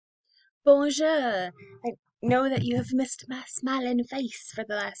Bonjour. I know that you have missed my smiling face for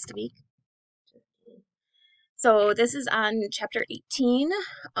the last week. So this is on chapter 18,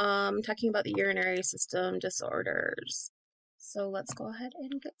 talking about the urinary system disorders. So let's go ahead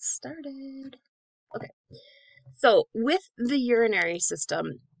and get started. Okay, so with the urinary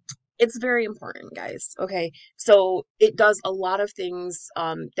system, it's very important, guys. Okay, so it does a lot of things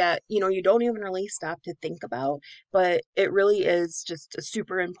that you don't even really stop to think about, but it really is just a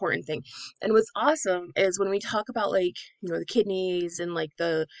super important thing. And what's awesome is when we talk about like the kidneys and like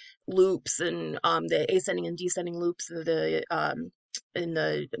the loops and the ascending and descending loops of the in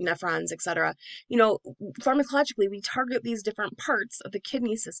the nephrons, etc. You know, pharmacologically, we target these different parts of the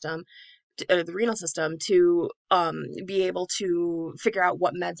kidney system the renal system to be able to figure out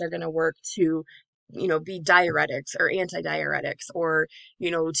what meds are going to work to be diuretics or antidiuretics or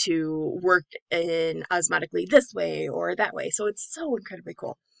to work in osmotically this way or that way. So it's so incredibly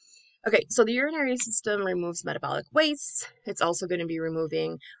cool. Okay, so the urinary system removes metabolic waste. It's also going to be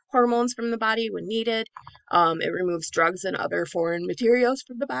removing hormones from the body when needed. It removes drugs and other foreign materials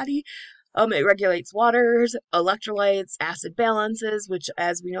from the body. It regulates waters, electrolytes, acid balances, which,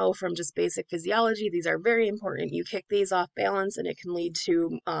 as we know from just basic physiology, these are very important. You kick these off balance, and it can lead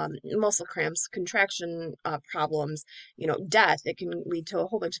to muscle cramps, contraction problems, death. It can lead to a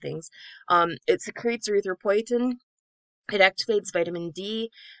whole bunch of things. It secretes erythropoietin. It activates vitamin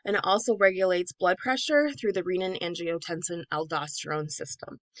D, and it also regulates blood pressure through the renin-angiotensin-aldosterone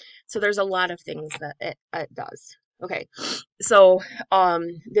system. So there's a lot of things that it does. Okay, so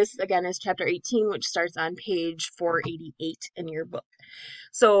this again is chapter 18, which starts on page 488 in your book.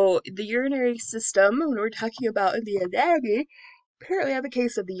 So the urinary system, when we're talking about in the anatomy, apparently in the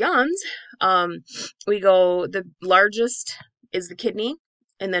case of the yawns, we go the largest is the kidney,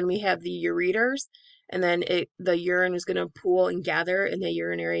 and then we have the ureters, and then the urine is going to pool and gather in the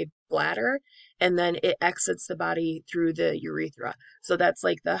urinary bladder, and then it exits the body through the urethra. So that's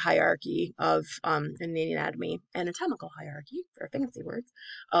like the hierarchy of in the anatomy, anatomical hierarchy for fancy words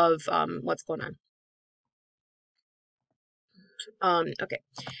of what's going on. Okay,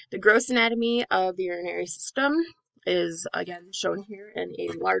 the gross anatomy of the urinary system is again shown here in a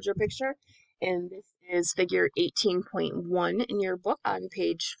larger picture, and this is figure 18.1 in your book on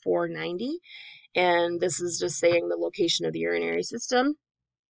page 490, and this is just saying the location of the urinary system.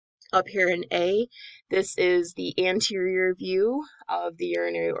 Up here in A, this is the anterior view of the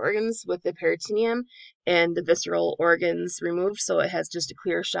urinary organs with the peritoneum and the visceral organs removed, so it has just a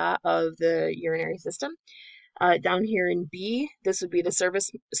clear shot of the urinary system. Down here in B, this would be the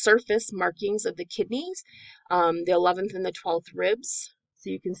surface markings of the kidneys, the 11th and the 12th ribs. So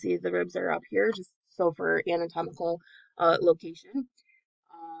you can see the ribs are up here, just so for anatomical location.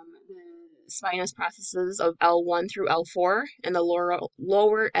 The spinous processes of L1 through L4, and the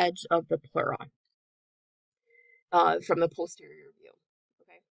lower edge of the pleura from the posterior view.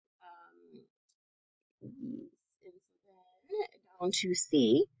 Okay. And then down to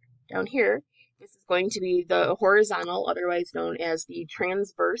C, down here, this is going to be the horizontal, otherwise known as the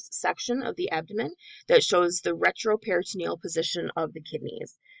transverse section of the abdomen that shows the retroperitoneal position of the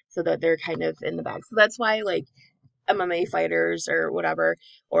kidneys so that they're kind of in the back. So that's why, like, MMA fighters or whatever,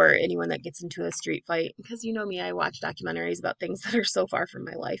 or anyone that gets into a street fight, because you know me, I watch documentaries about things that are so far from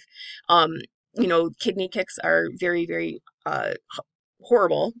my life. Kidney kicks are very, very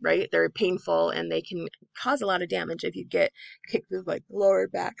horrible, right? They're painful and they can cause a lot of damage if you get kicked with like the lower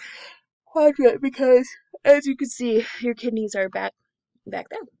back quadrant because as you can see, your kidneys are back there.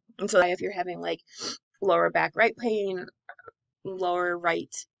 And so if you're having like lower back right pain, lower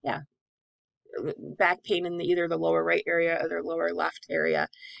right, yeah, back pain in either the lower right area or the lower left area,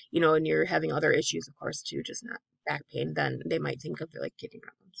 and you're having other issues, of course, too, just not back pain, then they might think of like kidney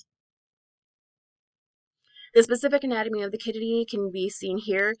problems. The specific anatomy of the kidney can be seen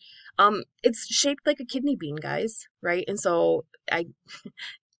here. It's shaped like a kidney bean, guys, right? And so I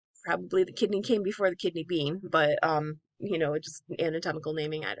probably the kidney came before the kidney bean, but just anatomical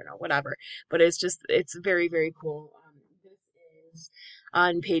naming, I don't know, whatever. But it's very, very cool. This is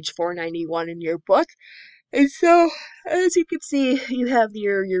on page 491 in your book. And so, as you can see, you have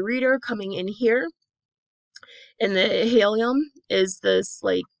your ureter coming in here. And the ileum is this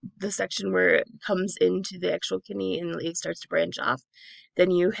like the section where it comes into the actual kidney and it starts to branch off.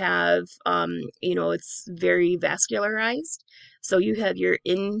 Then you have, it's very vascularized. So you have your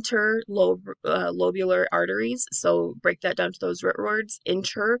interlobular arteries. So break that down to those root words.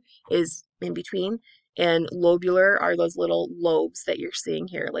 Inter is in between, and lobular are those little lobes that you're seeing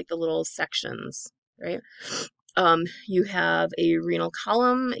here, like the little sections, right? You have a renal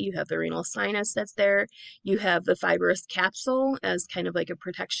column, you have the renal sinus that's there, you have the fibrous capsule as kind of like a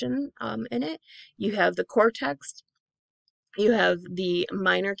protection in it, you have the cortex, you have the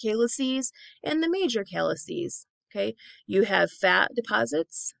minor calyces and the major calyces. Okay, you have fat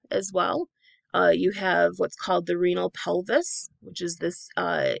deposits as well. You have what's called the renal pelvis, which is this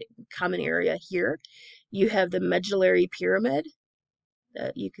common area here. You have the medullary pyramid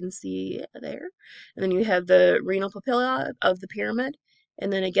that you can see there. And then you have the renal papilla of the pyramid,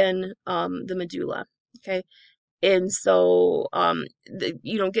 and then again, the medulla. Okay. And so,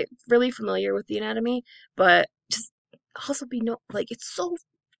 you know, get really familiar with the anatomy, but just also be like, it's so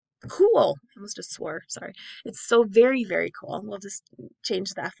cool. I almost just swore. Sorry. It's so very, very cool. We'll just change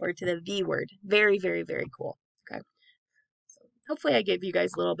the F word to the V word. Very, very, very cool. Okay. So hopefully I gave you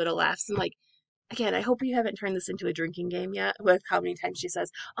guys a little bit of laughs and like, again, I hope you haven't turned this into a drinking game yet with how many times she says,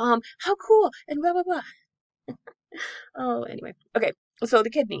 how cool and blah blah blah. Oh, anyway. Okay. So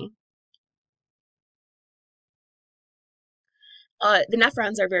the kidney. The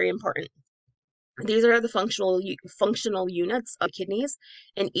nephrons are very important. These are the functional units of kidneys,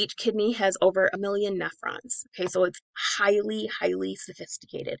 and each kidney has over 1 million nephrons. Okay, so it's highly, highly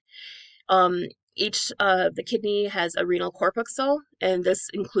sophisticated. Um, each the kidney has a renal corpuscle, and this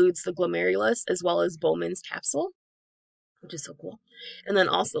includes the glomerulus as well as Bowman's capsule, which is so cool. And then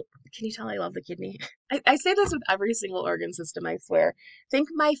also, can you tell I love the kidney? I say this with every single organ system, I swear. I think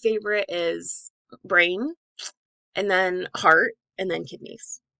my favorite is brain, and then heart, and then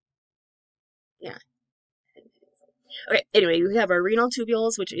kidneys. Yeah. Okay, anyway, you have our renal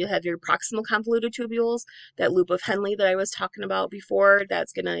tubules, which you have your proximal convoluted tubules, that loop of Henle that I was talking about before.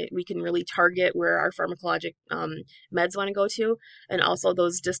 We can really target where our pharmacologic meds want to go to, and also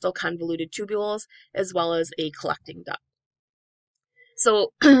those distal convoluted tubules, as well as a collecting duct.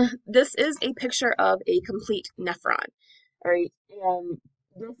 So this is a picture of a complete nephron. All right, and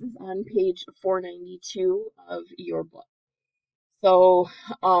this is on page 492 of your book. So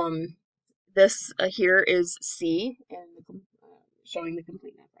this here is C, and showing the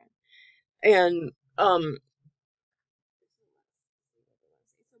complete nephron. And so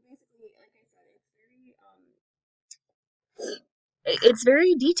basically, like I said, it's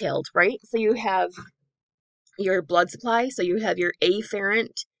very detailed, right? So you have your blood supply. So you have your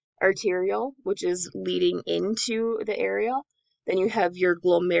afferent arterial, which is leading into the area. Then you have your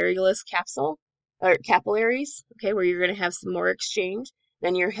glomerulus capsule or capillaries, okay, where you're going to have some more exchange.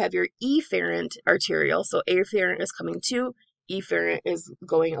 Then you have your efferent arterial. So afferent is coming to, efferent is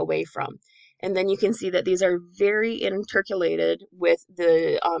going away from. And then you can see that these are very intercalated with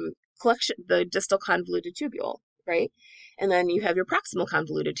the collection, the distal convoluted tubule, right? And then you have your proximal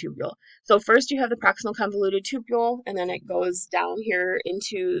convoluted tubule. So first you have the proximal convoluted tubule, and then it goes down here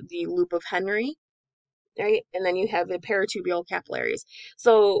into the loop of Henry, right? And then you have the peritubual capillaries.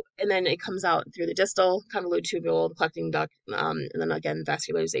 So, and then it comes out through the distal convoluted tubule, the collecting duct, and then again,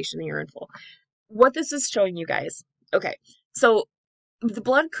 vascularization in the urine pool. What this is showing you guys, okay, so the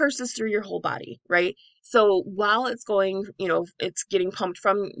blood courses through your whole body, right? So while it's going, you know, it's getting pumped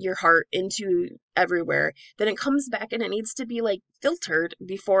from your heart into everywhere, then it comes back and it needs to be like filtered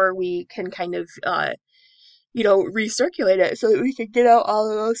before we can kind of, you know, recirculate it so that we can get out all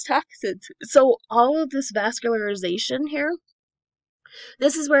of those toxins. So all of this vascularization here,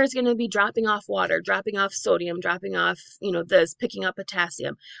 this is where it's going to be dropping off water, dropping off sodium, dropping off, you know, this, picking up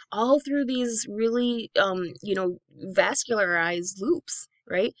potassium, all through these really, you know, vascularized loops,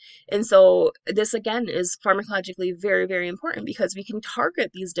 right? And so this again is pharmacologically very, very important because we can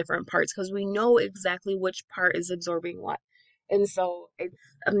target these different parts because we know exactly which part is absorbing what. And so it's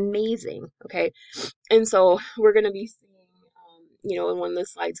amazing, okay? And so we're going to be seeing, you know, in one of the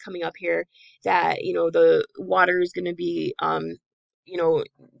slides coming up here that, you know, the water is going to be, you know,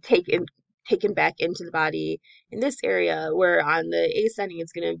 taken back into the body in this area, where on the ascending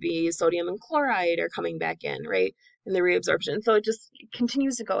it's going to be sodium and chloride are coming back in, right? And the reabsorption. So it just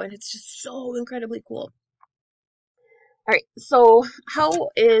continues to go, and it's just so incredibly cool. All right, so how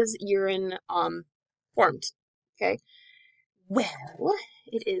is urine formed? Okay. Well,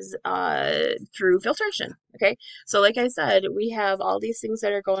 it is through filtration. Okay, so like I said, we have all these things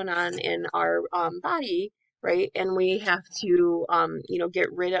that are going on in our body, right? And we have to, you know, get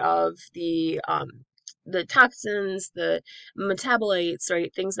rid of the toxins, the metabolites,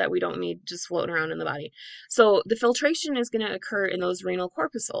 right? Things that we don't need just floating around in the body. So the filtration is going to occur in those renal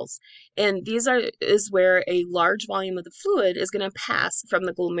corpuscles, and is where a large volume of the fluid is going to pass from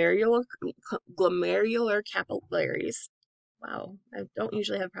the glomerular capillaries. Wow, I don't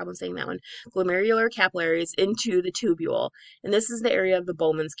usually have a problem saying that one. Glomerular capillaries into the tubule. And this is the area of the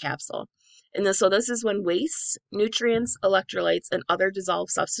Bowman's capsule. And so this is when waste, nutrients, electrolytes, and other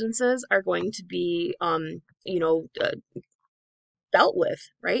dissolved substances are going to be, dealt with,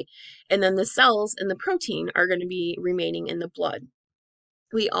 right? And then the cells and the protein are going to be remaining in the blood.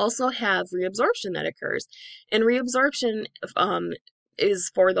 We also have reabsorption that occurs, and reabsorption um, is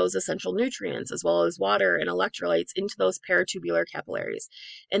for those essential nutrients as well as water and electrolytes into those peritubular capillaries.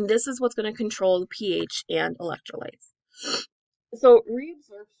 And this is what's going to control the pH and electrolytes. So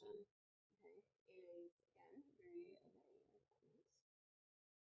reabsorption, okay, is again very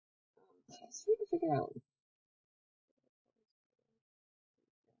just trying to figure out.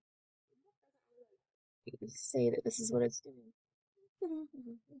 Say that this is what it's doing.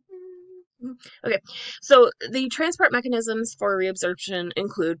 Okay, so the transport mechanisms for reabsorption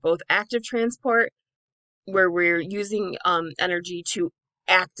include both active transport, where we're using energy to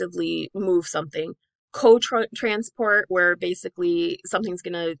actively move something, co-transport, where basically something's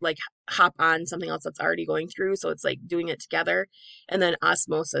gonna like hop on something else that's already going through, so it's like doing it together, and then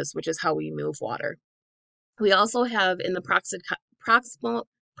osmosis, which is how we move water. We also have in the proximal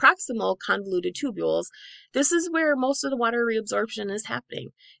convoluted tubules, this is where most of the water reabsorption is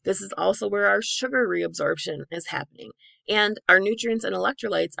happening. This is also where our sugar reabsorption is happening. And our nutrients and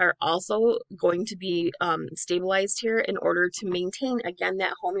electrolytes are also going to be stabilized here in order to maintain, again,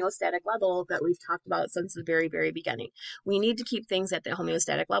 that homeostatic level that we've talked about since the very, very beginning. We need to keep things at the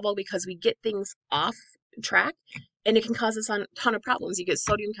homeostatic level because we get things off track and it can cause us a ton of problems. You get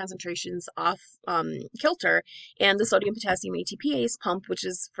sodium concentrations off kilter, and the sodium potassium ATPase pump, which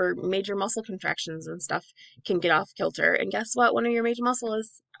is for major muscle contractions and stuff, can get off kilter. And guess what? One of your major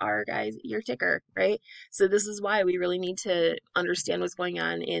muscles are, guys, your ticker, right? So this is why we really need to understand what's going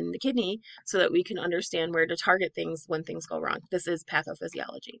on in the kidney so that we can understand where to target things when things go wrong. This is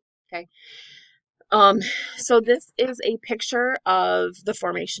pathophysiology. Okay. Um, so this is a picture of the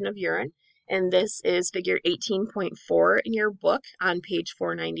formation of urine, and this is figure 18.4 in your book on page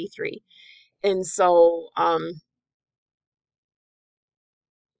 493. And so,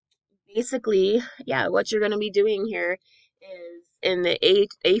 basically, yeah, what you're going to be doing here is in the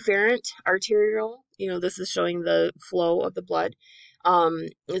afferent arterial, this is showing the flow of the blood.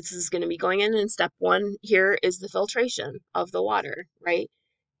 This is going to be going in, and step one here is the filtration of the water, right?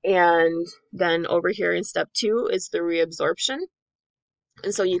 And then over here in step two is the reabsorption.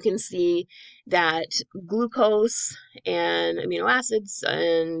 And so you can see that glucose and amino acids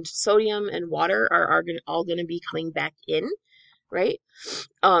and sodium and water are all going to be coming back in, right?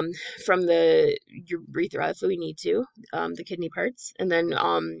 Um, from the urethra if we need to, the kidney parts. And then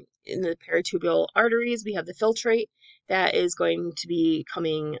in the peritubular arteries, we have the filtrate that is going to be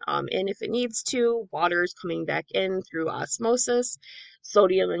coming in if it needs to. Water is coming back in through osmosis.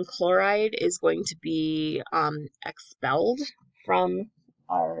 Sodium and chloride is going to be expelled from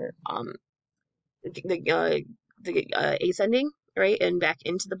our ascending, right, and back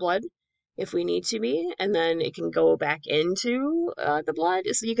into the blood if we need to be, and then it can go back into the blood.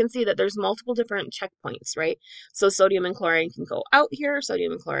 So you can see that there's multiple different checkpoints, right? So sodium and chloride can go out here,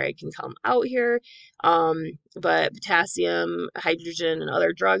 sodium and chloride can come out here, but potassium, hydrogen, and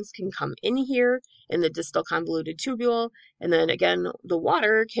other drugs can come in here in the distal convoluted tubule, and then again, the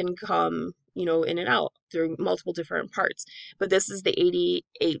water can come in and out through multiple different parts. But this is the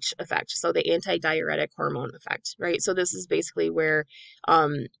ADH effect, so the antidiuretic hormone effect, right? So this is basically where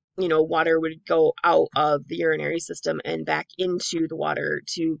water would go out of the urinary system and back into the water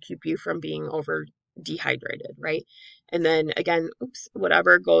to keep you from being over dehydrated, right? And then again,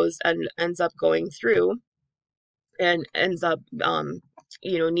 whatever goes and ends up going through and ends up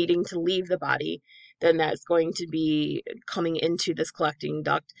needing to leave the body, then that's going to be coming into this collecting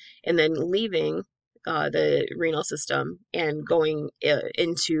duct and then leaving the renal system and going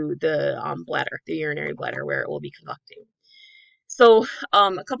into the bladder, the urinary bladder, where it will be collecting. So,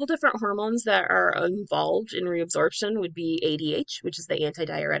 a couple different hormones that are involved in reabsorption would be ADH, which is the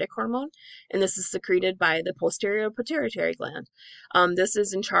antidiuretic hormone, and this is secreted by the posterior pituitary gland. This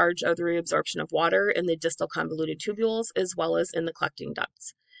is in charge of the reabsorption of water in the distal convoluted tubules as well as in the collecting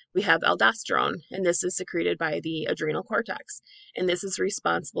ducts. We have aldosterone, and this is secreted by the adrenal cortex, and this is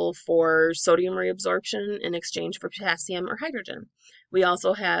responsible for sodium reabsorption in exchange for potassium or hydrogen. We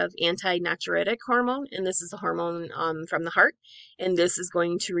also have anti-natriuretic hormone, and this is a hormone from the heart, and this is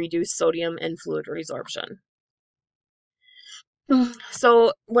going to reduce sodium and fluid resorption.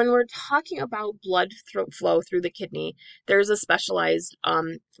 So when we're talking about blood flow through the kidney, there's a specialized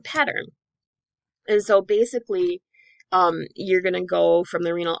pattern. And so basically, you're going to go from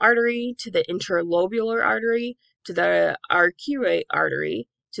the renal artery to the interlobular artery to the arcuate artery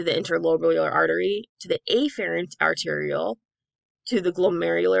to the interlobular artery to the afferent arteriole to the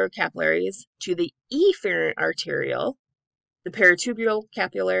glomerular capillaries, to the efferent arteriole, the peritubular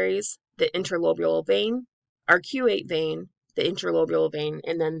capillaries, the interlobule vein, arcuate vein, the interlobule vein,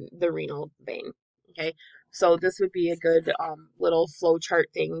 and then the renal vein. Okay, so this would be a good little flow chart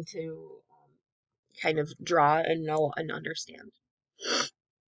thing to kind of draw and know and understand.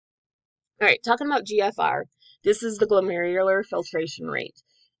 All right, talking about GFR, this is the glomerular filtration rate.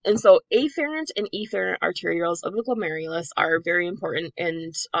 And so afferent and efferent arterioles of the glomerulus are very important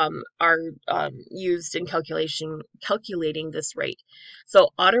and are used in calculating this rate. So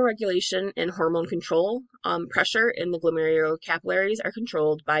autoregulation and hormone control, pressure in the glomerular capillaries are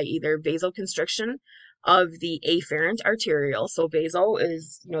controlled by either vasoconstriction of the afferent arteriole. So vaso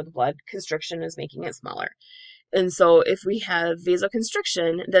is, the blood, constriction is making it smaller. And so if we have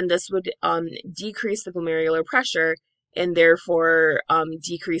vasoconstriction, then this would decrease the glomerular pressure and therefore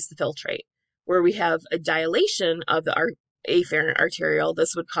decrease the filtrate. Where we have a dilation of the afferent arteriole,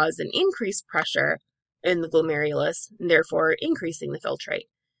 this would cause an increased pressure in the glomerulus and therefore increasing the filtrate.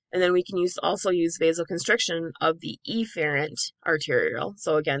 And then we can also use vasoconstriction of the efferent arteriole.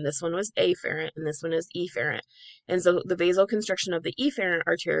 So again, this one was afferent and this one is efferent. And so the vasoconstriction of the efferent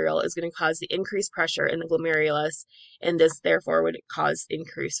arteriole is going to cause the increased pressure in the glomerulus, and this therefore would cause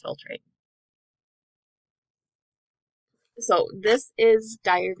increased filtrate. So this is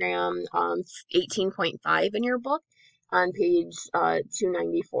diagram 18.5 in your book on page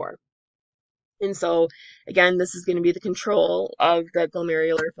 294. And so again, this is going to be the control of the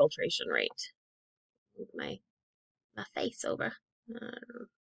glomerular filtration rate. Move my face over.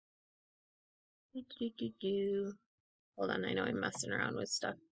 Hold on, I know I'm messing around with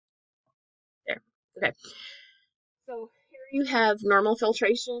stuff. There. Okay. So here you have normal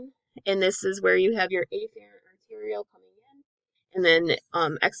filtration, and this is where you have your afferent arteriole coming in, and then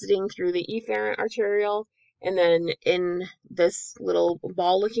exiting through the efferent arteriole, and then in this little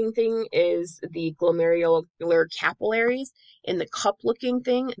ball-looking thing is the glomerular capillaries, and the cup-looking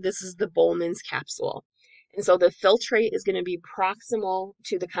thing, this is the Bowman's capsule. And so the filtrate is going to be proximal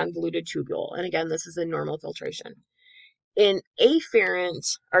to the convoluted tubule, and again, this is a normal filtration. In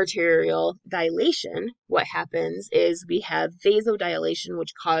afferent arterial dilation, what happens is we have vasodilation,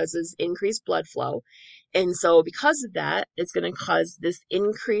 which causes increased blood flow. And so because of that, it's going to cause this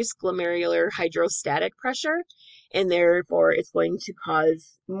increased glomerular hydrostatic pressure, and therefore it's going to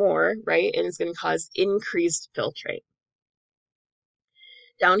cause more, right? And it's going to cause increased filtrate.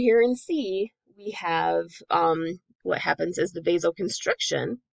 Down here in C, we have what happens is the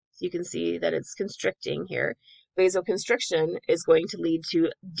vasoconstriction. So you can see that it's constricting here. Vasoconstriction is going to lead to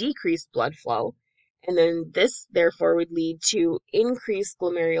decreased blood flow. And then this, therefore, would lead to increased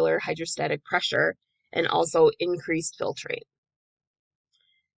glomerular hydrostatic pressure and also increased filtrate.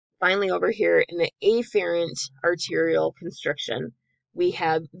 Finally, over here in the afferent arterial constriction, we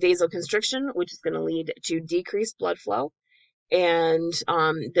have vasoconstriction, which is going to lead to decreased blood flow. And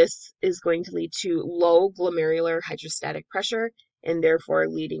this is going to lead to low glomerular hydrostatic pressure and therefore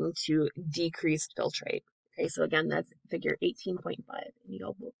leading to decreased filtrate. Okay, so again, that's figure 18.5 in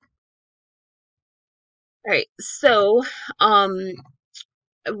your book. All right, so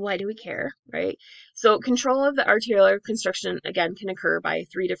why do we care, right? So control of the arterial constriction, again, can occur by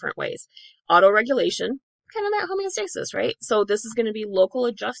 3 different ways. Autoregulation, kind of that homeostasis, right? So this is going to be local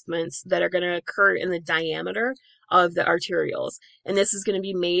adjustments that are going to occur in the diameter of the arterioles. And this is going to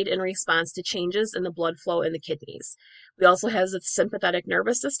be made in response to changes in the blood flow in the kidneys. We also have the sympathetic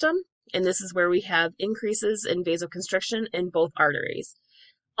nervous system, and this is where we have increases in vasoconstriction in both arteries.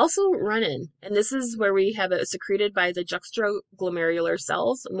 Also renin, and this is where we have it secreted by the juxtaglomerular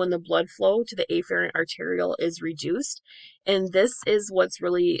cells when the blood flow to the afferent arteriole is reduced. And this is what's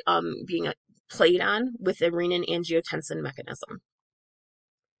really being played on with the renin-angiotensin mechanism.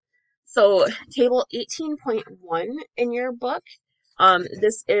 So table 18.1 in your book,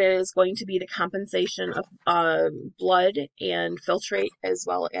 this is going to be the compensation of blood and filtrate as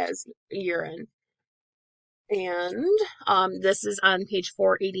well as urine. And this is on page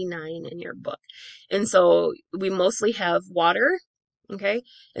 489 in your book. And so we mostly have water, okay?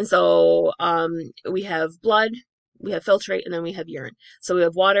 And so we have blood, we have filtrate, and then we have urine. So we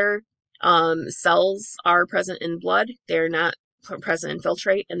have water, cells are present in blood, they're not present in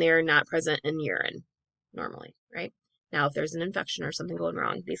filtrate, and they are not present in urine normally, right? Now, if there's an infection or something going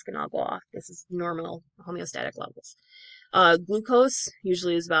wrong, these can all go off. This is normal homeostatic levels. Glucose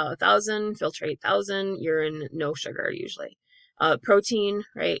usually is about 1,000, filtrate 1,000, urine no sugar usually. Protein,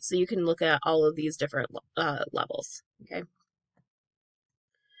 right? So you can look at all of these different levels, okay?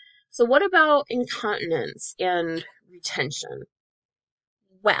 So what about incontinence and retention?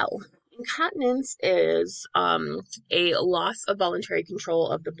 Well, incontinence is a loss of voluntary control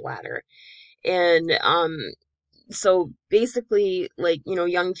of the bladder. And so basically, like,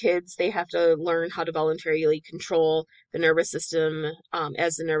 young kids, they have to learn how to voluntarily control the nervous system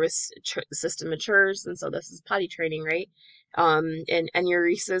as the nervous system matures. And so this is potty training, right? And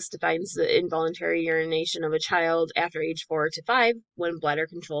enuresis defines the involuntary urination of a child after age 4 to 5 when bladder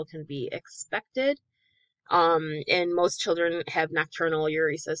control can be expected. And most children have nocturnal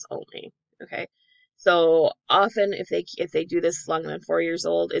uresis only. Okay. So often if they do this longer than 4 years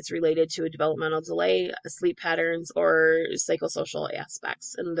old, it's related to a developmental delay, sleep patterns, or psychosocial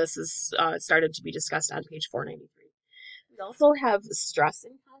aspects. And this is started to be discussed on page 493. We also have stress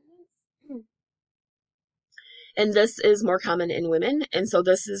incontinence. And this is more common in women. And so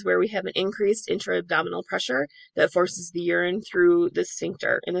this is where we have an increased intra-abdominal pressure that forces the urine through the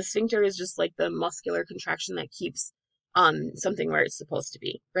sphincter. And the sphincter is just like the muscular contraction that keeps something where it's supposed to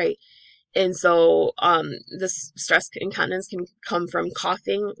be, right? And so this stress incontinence can come from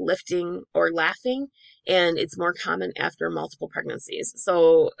coughing, lifting, or laughing, and it's more common after multiple pregnancies.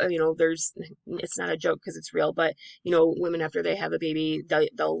 So, it's not a joke because it's real, but, women after they have a baby,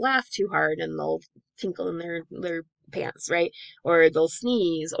 they'll laugh too hard and they'll tinkle in their pants, right? Or they'll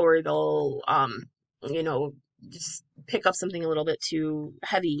sneeze, or they'll, you know, just pick up something a little bit too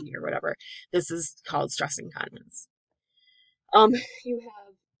heavy or whatever. This is called stress incontinence. You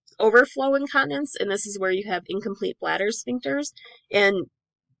have overflow incontinence, and this is where you have incomplete bladder sphincters. And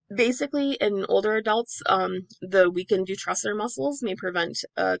basically, in older adults, the weakened detrusor muscles may prevent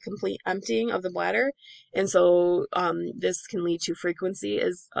a complete emptying of the bladder, and so this can lead to frequency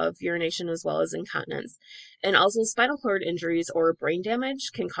of urination as well as incontinence. And also, spinal cord injuries or brain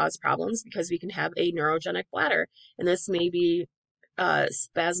damage can cause problems because we can have a neurogenic bladder, and this may be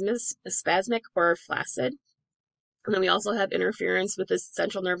spasmic or flaccid. And then we also have interference with the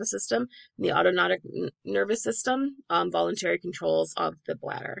central nervous system and the autonomic nervous system, voluntary controls of the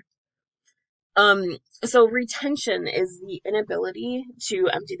bladder. So retention is the inability to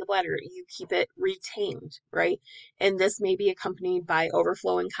empty the bladder. You keep it retained, right? And this may be accompanied by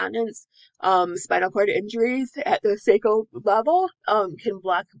overflow incontinence. Spinal cord injuries at the sacral level can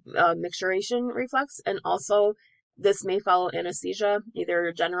block micturition reflex, and also this may follow anesthesia,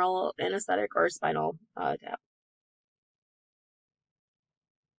 either general anesthetic or spinal tap.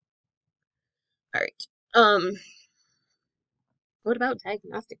 All right. What about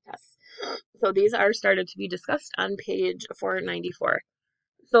diagnostic tests? So these are started to be discussed on page 494.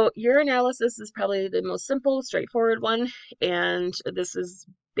 So urinalysis is probably the most simple, straightforward one, and this is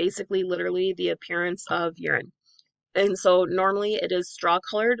basically literally the appearance of urine. And so normally it is straw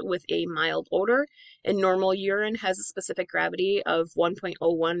colored with a mild odor, and normal urine has a specific gravity of 1.010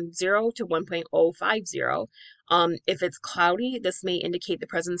 to 1.050. If it's cloudy, this may indicate the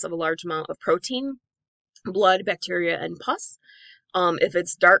presence of a large amount of protein, blood, bacteria, and pus. If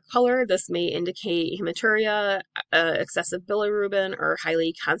it's dark color, this may indicate hematuria, excessive bilirubin, or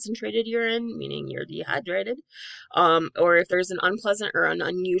highly concentrated urine, meaning you're dehydrated. Or if there's an unpleasant or an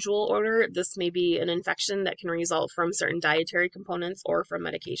unusual odor, this may be an infection that can result from certain dietary components or from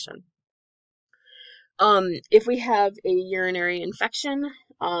medication. If we have a urinary infection,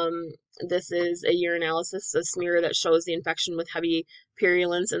 this is a urinalysis, a smear that shows the infection with heavy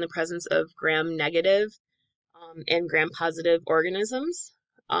purulence in the presence of gram-negative and gram-positive organisms.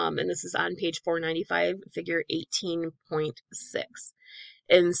 And this is on page 495, figure 18.6.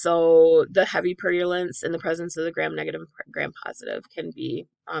 And so the heavy purulence in the presence of the gram-negative, gram-positive can be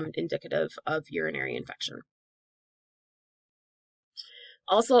indicative of urinary infection.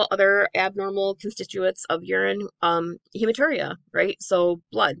 Also, other abnormal constituents of urine, hematuria, right? So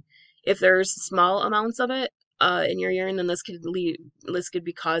blood. If there's small amounts of it in your urine, then this could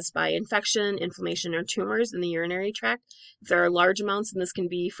be caused by infection, inflammation, or tumors in the urinary tract. If there are large amounts, then this can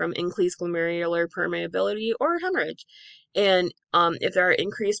be from increased glomerular permeability or hemorrhage. And if there are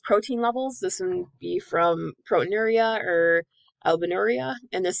increased protein levels, this can be from proteinuria or albuminuria,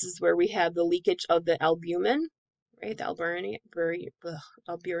 and this is where we have the leakage of the albumin, right, the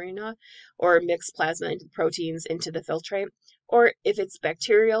albumin, or mixed plasma proteins into the filtrate. Or if it's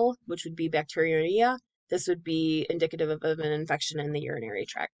bacterial, which would be bacteriuria, this would be indicative of an infection in the urinary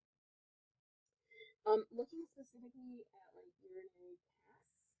tract. Looking specifically at like urinary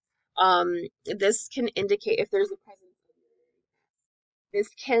tests, this can indicate if there's a presence of urinary tests. This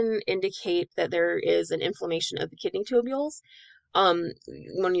can indicate that there is an inflammation of the kidney tubules.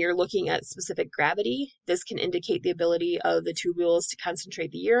 When you're looking at specific gravity, this can indicate the ability of the tubules to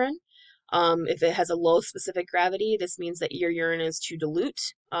concentrate the urine. If it has a low specific gravity, this means that your urine is too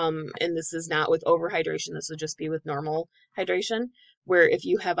dilute. And this is not with overhydration, this would just be with normal hydration. where if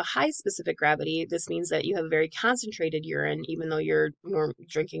you have a high specific gravity, this means that you have very concentrated urine, even though you're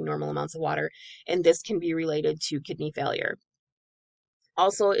drinking normal amounts of water, and this can be related to kidney failure.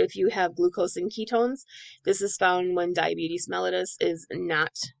 Also, if you have glucose and ketones, this is found when diabetes mellitus is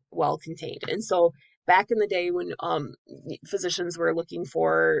not well contained. And so back in the day when physicians were looking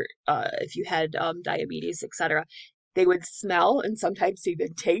for if you had diabetes, etc., they would smell and sometimes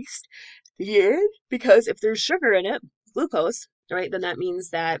even taste the urine, because if there's sugar in it, glucose, right, then that means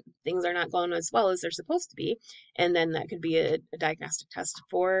that things are not going as well as they're supposed to be, and then that could be a diagnostic test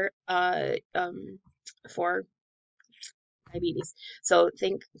for diabetes. So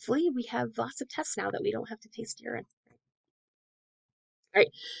thankfully, we have lots of tests now that we don't have to taste urine. All right,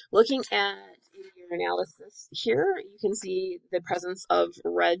 looking at urinalysis here, you can see the presence of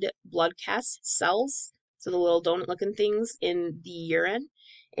red blood cast cells, so the little donut-looking things in the urine.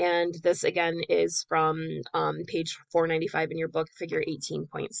 And this again is from page 495 in your book, figure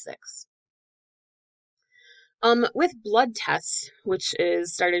 18.6. With blood tests, which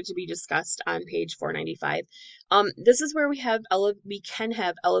is started to be discussed on page 495, this is where we can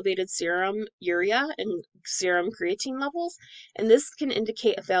have elevated serum urea and serum creatine levels, and this can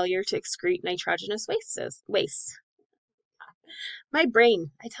indicate a failure to excrete nitrogenous waste. My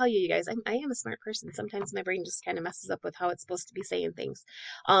brain, I tell you, you guys, I am a smart person. Sometimes my brain just kind of messes up with how it's supposed to be saying things.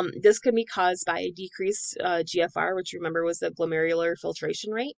 This can be caused by a decreased GFR, which remember was the glomerular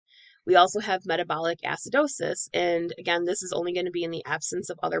filtration rate. We also have metabolic acidosis, and again, this is only going to be in the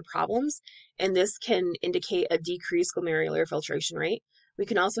absence of other problems, and this can indicate a decreased glomerular filtration rate. We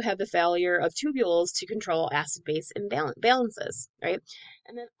can also have the failure of tubules to control acid-base imbalances, right?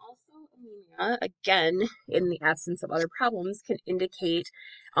 And then also anemia, again, in the absence of other problems, can indicate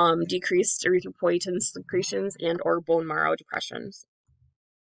decreased erythropoietin secretions and or bone marrow depressions.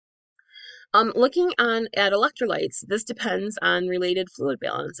 Looking at electrolytes, this depends on related fluid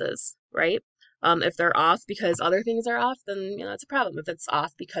balances, right? If they're off because other things are off, then it's a problem. If it's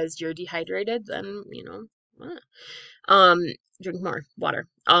off because you're dehydrated, then um, drink more water.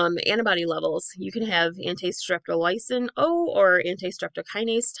 Antibody levels, you can have anti-streptolysin O or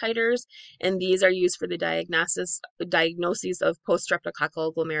anti-streptokinase titers, and these are used for the diagnosis of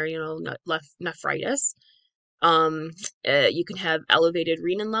post-streptococcal glomerulonephritis. You can have elevated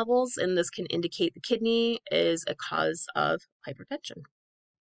renin levels, and this can indicate the kidney is a cause of hypertension.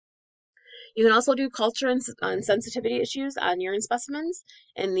 You can also do culture and sensitivity issues on urine specimens,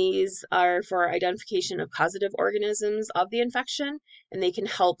 and these are for identification of causative organisms of the infection, and they can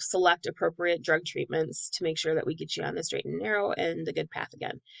help select appropriate drug treatments to make sure that we get you on the straight and narrow and the good path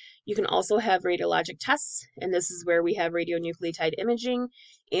again. You can also have radiologic tests, and this is where we have radionuclide imaging,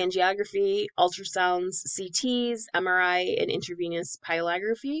 angiography, ultrasounds, CTs, MRI, and intravenous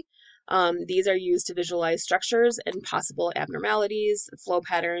pyelography. These are used to visualize structures and possible abnormalities, flow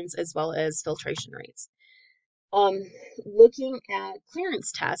patterns, as well as filtration rates. Looking at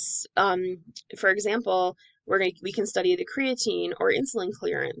clearance tests, for example, we can study the creatine or insulin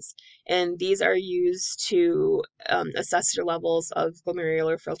clearance, and these are used to assess your levels of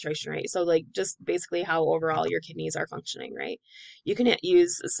glomerular filtration rate. So, like, just basically how overall your kidneys are functioning, right? You can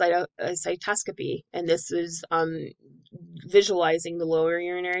use cytoscopy, and this is visualizing the lower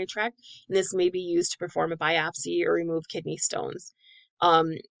urinary tract, and this may be used to perform a biopsy or remove kidney stones.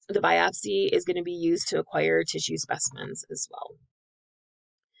 The biopsy is going to be used to acquire tissue specimens as well.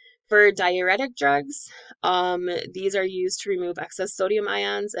 For diuretic drugs, these are used to remove excess sodium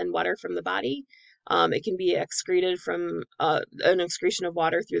ions and water from the body. It can be excreted from an excretion of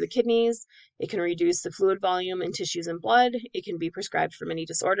water through the kidneys. It can reduce the fluid volume in tissues and blood. It can be prescribed for many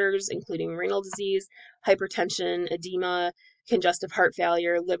disorders, including renal disease, hypertension, edema, congestive heart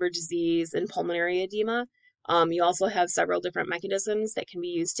failure, liver disease, and pulmonary edema. You also have several different mechanisms that can be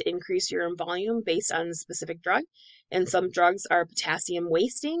used to increase urine volume based on a specific drug. And some drugs are potassium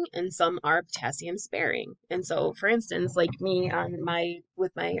wasting and some are potassium sparing. And so, for instance, like me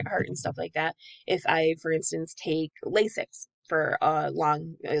with my heart and stuff like that, if I, for instance, take Lasix for a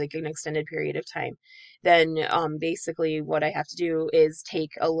long, like an extended period of time, then basically what I have to do is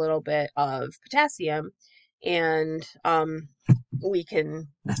take a little bit of potassium, and I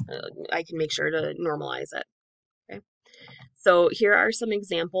can make sure to normalize it. Okay. So here are some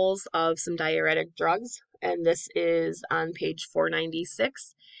examples of some diuretic drugs, and this is on page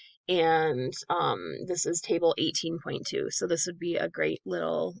 496, and this is table 18.2. So this would be a great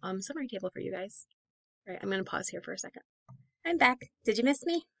little summary table for you guys. All right, I'm going to pause here for a second. I'm back. Did you miss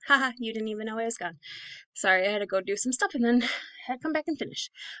me? Haha, you didn't even know I was gone. Sorry, I had to go do some stuff and then had to come back and finish.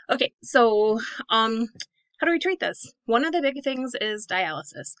 Okay, so how do we treat this? One of the big things is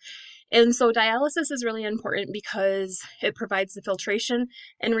dialysis. And so dialysis is really important because it provides the filtration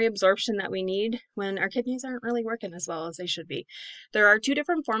and reabsorption that we need when our kidneys aren't really working as well as they should be. There are two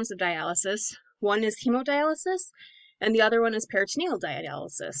different forms of dialysis. One is hemodialysis, and the other one is peritoneal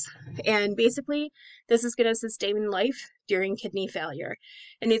dialysis. And basically, this is going to sustain life during kidney failure.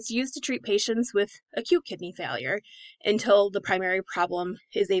 And it's used to treat patients with acute kidney failure until the primary problem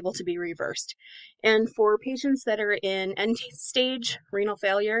is able to be reversed. And for patients that are in end stage renal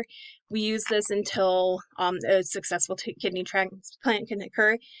failure, we use this until a successful kidney transplant can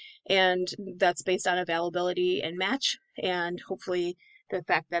occur. And that's based on availability and match, and hopefully the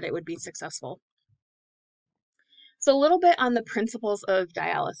fact that it would be successful. So a little bit on the principles of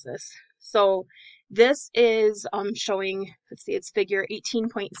dialysis. So this is showing, let's see, it's figure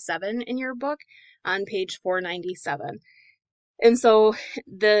 18.7 in your book on page 497. And so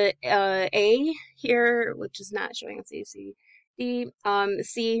the A here, which is not showing, let's see, C,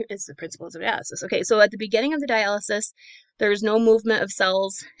 C is the principles of dialysis. Okay, so at the beginning of the dialysis, there's no movement of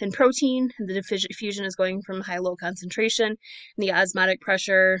cells and protein. The diffusion is going from high-low concentration, and the osmotic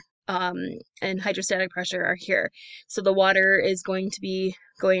pressure and hydrostatic pressure are here. So the water is going to be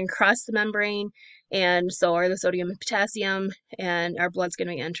going across the membrane, and so are the sodium and potassium, and our blood's going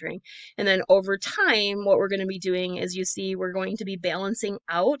to be entering. And then over time, what we're going to be doing is, you see, we're going to be balancing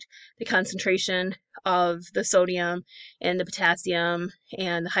out the concentration of the sodium and the potassium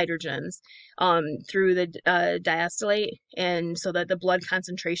and the hydrogens through the diastolate, and so that the blood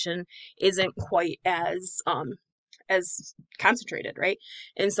concentration isn't quite as concentrated, right?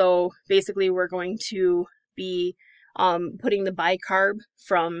 And so basically we're going to be putting the bicarb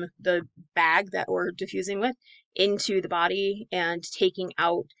from the bag that we're diffusing with into the body and taking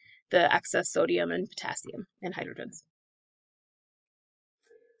out the excess sodium and potassium and hydrogens.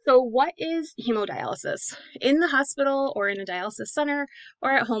 So what is hemodialysis? In the hospital or in a dialysis center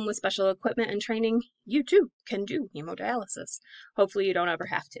or at home with special equipment and training, you too can do hemodialysis. Hopefully you don't ever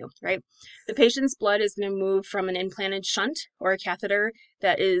have to, right? The patient's blood is going to move from an implanted shunt or a catheter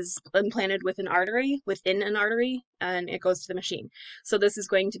that is implanted within an artery, and it goes to the machine. So this is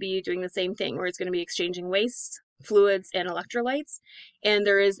going to be doing the same thing, where it's going to be exchanging wastes, fluids, and electrolytes. And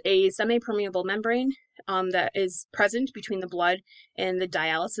there is a semi-permeable membrane that is present between the blood and the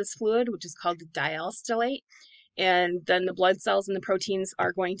dialysis fluid, which is called the diastolate. And then the blood cells and the proteins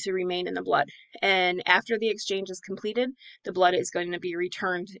are going to remain in the blood. And after the exchange is completed, the blood is going to be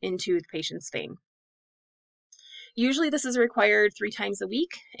returned into the patient's vein. Usually this is required 3 times a week,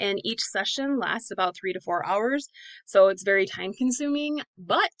 and each session lasts about 3 to 4 hours. So it's very time consuming,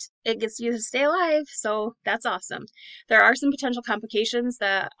 but it gets you to stay alive. So that's awesome. There are some potential complications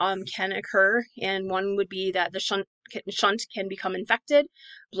that can occur, and one would be that the shunt can become infected.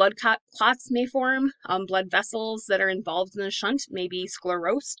 Blood clots may form. Blood vessels that are involved in the shunt may be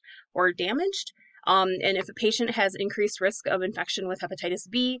sclerosed or damaged. And if a patient has increased risk of infection with hepatitis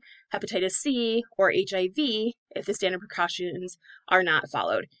B, hepatitis C, or HIV, if the standard precautions are not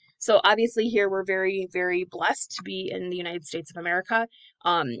followed. So obviously here we're very, very blessed to be in the United States of America,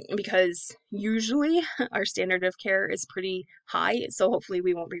 because usually our standard of care is pretty high. So hopefully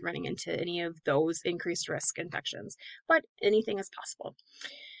we won't be running into any of those increased risk infections, but anything is possible.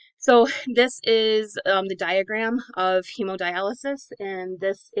 So this is the diagram of hemodialysis, and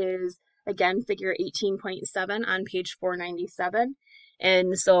this is, again, figure 18.7 on page 497.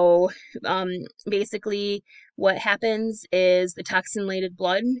 And so basically what happens is the toxin-laden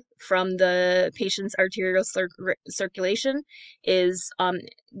blood from the patient's arterial circulation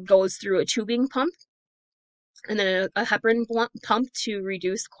goes through a tubing pump, and then a heparin pump to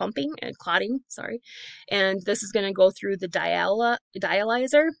reduce clumping and clotting, and this is going to go through the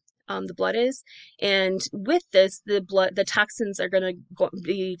dialyzer. The blood is, and with this, the toxins are going to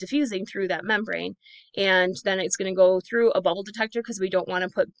be diffusing through that membrane, and then it's going to go through a bubble detector, because we don't want to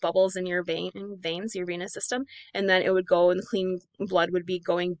put bubbles in your veins, your venous system, and then it would go, and the clean blood would be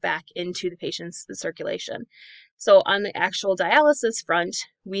going back into the patient's circulation. So on the actual dialysis front,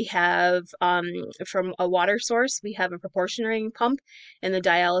 we have, from a water source, we have a proportioning pump, and the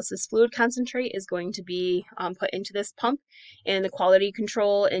dialysis fluid concentrate is going to be put into this pump, and the quality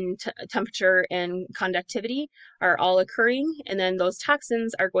control and temperature and conductivity are all occurring, and then those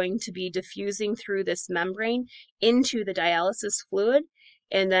toxins are going to be diffusing through this membrane into the dialysis fluid.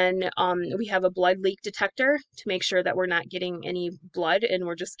 And then we have a blood leak detector to make sure that we're not getting any blood and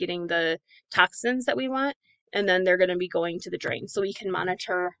we're just getting the toxins that we want. And then they're going to be going to the drain, so we can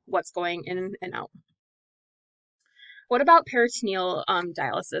monitor what's going in and out. What about peritoneal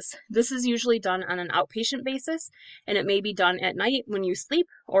dialysis? This is usually done on an outpatient basis, and it may be done at night when you sleep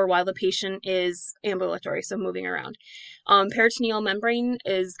or while the patient is ambulatory, so moving around. Peritoneal membrane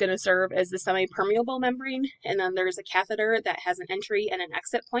is going to serve as the semi-permeable membrane, and then there's a catheter that has an entry and an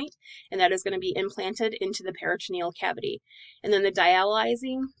exit point, and that is going to be implanted into the peritoneal cavity. And then the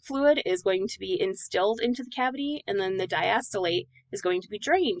dialyzing fluid is going to be instilled into the cavity, and then the diastolate is going to be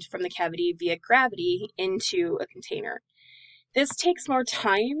drained from the cavity via gravity into a container. This takes more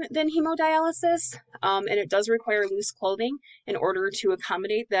time than hemodialysis, and it does require loose clothing in order to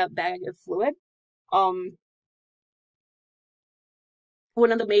accommodate that bag of fluid.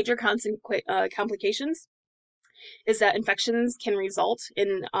 One of the major complications is that infections can result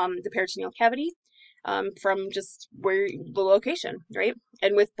in the peritoneal cavity from just where the location, right?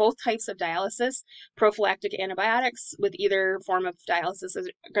 And with both types of dialysis, prophylactic antibiotics with either form of dialysis is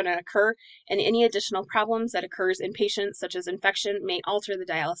going to occur, and any additional problems that occurs in patients, such as infection, may alter the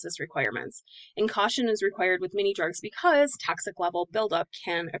dialysis requirements. And caution is required with many drugs because toxic level buildup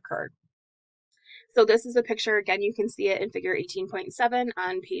can occur. So this is a picture, again, you can see it in figure 18.7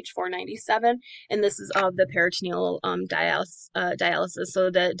 on page 497, and this is of the peritoneal dialysis. So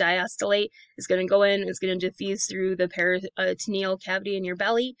the diastolate is going to go in, it's going to diffuse through the peritoneal cavity in your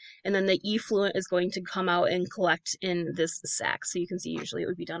belly, and then the effluent is going to come out and collect in this sac. So you can see usually it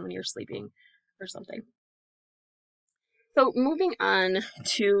would be done when you're sleeping or something. So moving on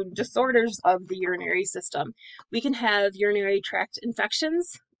to disorders of the urinary system, we can have urinary tract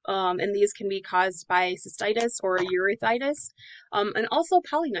infections, and these can be caused by cystitis or urethritis, and also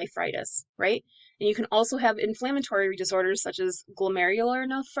polynephritis, right? And you can also have inflammatory disorders such as glomerular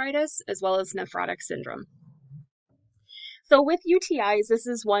nephritis as well as nephrotic syndrome. So with UTIs, this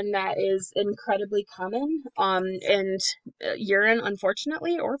is one that is incredibly common, and urine,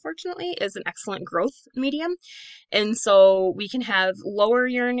 unfortunately or fortunately, is an excellent growth medium. And so we can have lower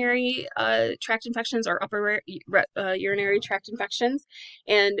urinary tract infections or upper urinary tract infections.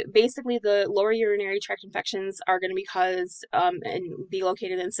 And basically the lower urinary tract infections are going to be caused and be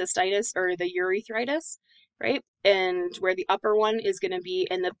located in cystitis or the urethritis, right? And where the upper one is going to be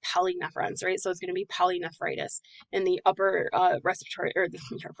in the polynephrons, right? So it's going to be polynephritis in the upper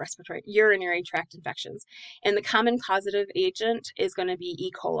urinary tract infections. And the common causative agent is going to be E.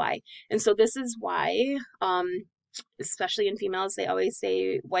 coli. And so this is why, especially in females, they always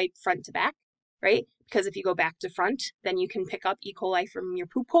say wipe front to back, right? Because if you go back to front, then you can pick up E. coli from your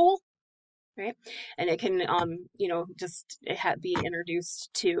poop hole, right? And it can, just be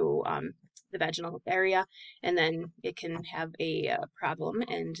introduced to the vaginal area, and then it can have a problem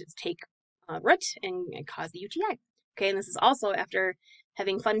and take root and cause the UTI. Okay, and this is also after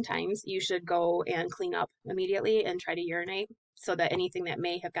having fun times. You should go and clean up immediately and try to urinate so that anything that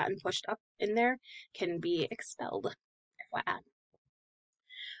may have gotten pushed up in there can be expelled. FYI.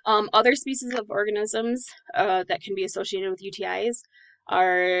 Other species of organisms that can be associated with UTIs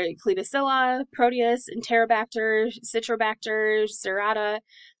are Klebsiella, Proteus, Enterobacter, Citrobacter, Serrata,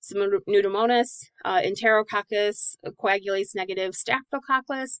 Pseudomonas, Enterococcus, coagulase negative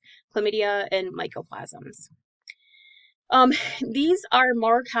Staphylococcus, Chlamydia, and mycoplasms. These are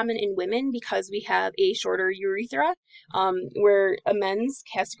more common in women because we have a shorter urethra, where a men's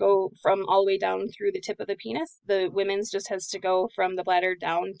has to go from all the way down through the tip of the penis. The women's just has to go from the bladder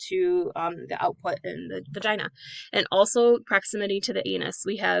down to the output in the vagina. And also proximity to the anus.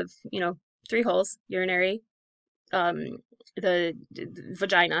 We have, 3 holes, urinary, the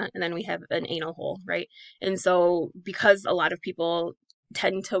vagina, and then we have an anal hole, right? And so because a lot of people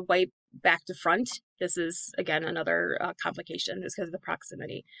tend to wipe back to front, this is again another complication just because of the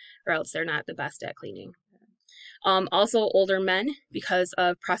proximity, or else they're not the best at cleaning. Also older men, because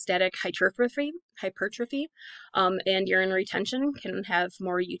of prostatic hypertrophy, and urine retention, can have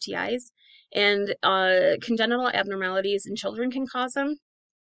more UTIs, and congenital abnormalities in children can cause them,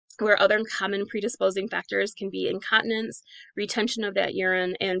 where other common predisposing factors can be incontinence, retention of that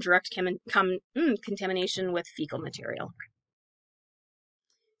urine, and direct contamination with fecal material.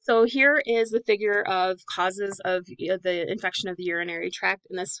 So here is the figure of causes of the infection of the urinary tract,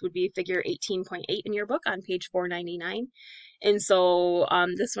 and this would be figure 18.8 in your book on page 499. And so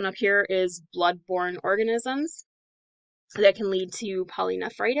this one up here is blood-borne organisms that can lead to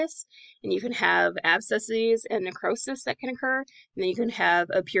polynephritis, and you can have abscesses and necrosis that can occur, and then you can have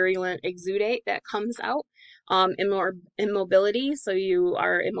a purulent exudate that comes out. Immobility, so you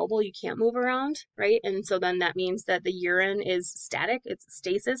are immobile, you can't move around, right? And so then that means that the urine is static, it's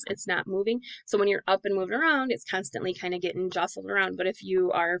stasis, it's not moving. So when you're up and moving around, it's constantly kind of getting jostled around. But if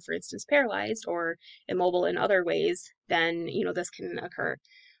you are, for instance, paralyzed or immobile in other ways, then, this can occur.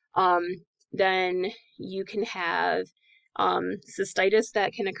 Then you can have cystitis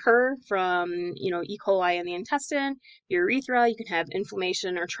that can occur from, E. coli in the intestine, urethra. You can have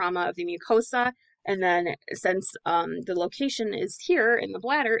inflammation or trauma of the mucosa, And then since the location is here in the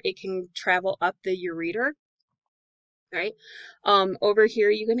bladder, it can travel up the ureter, right? Over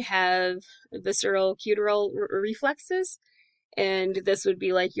here, you can have visceral cutal reflexes, and this would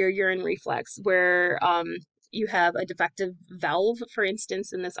be like your urine reflex, where you have a defective valve, for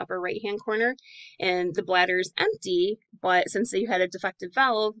instance, in this upper right-hand corner, and the bladder's empty, but since you had a defective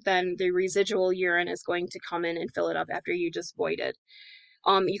valve, then the residual urine is going to come in and fill it up after you just voided.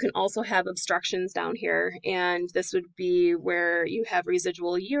 You can also have obstructions down here, and this would be where you have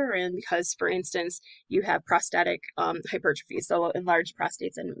residual urine because, for instance, you have prostatic hypertrophy. So enlarged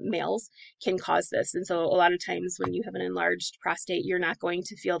prostates in males can cause this. And so a lot of times when you have an enlarged prostate, you're not going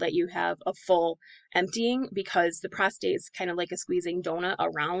to feel that you have a full emptying because the prostate is kind of like a squeezing donut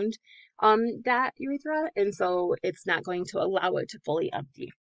around that urethra. And so it's not going to allow it to fully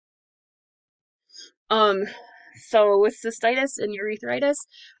empty. Um, so with cystitis and urethritis,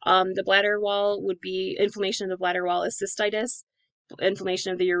 the bladder wall would be inflammation of the bladder wall is cystitis.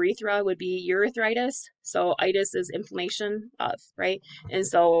 Inflammation of the urethra would be urethritis. So itis is inflammation of, right? And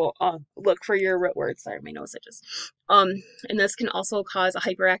so look for your root words. Sorry, my nose itches. And this can also cause a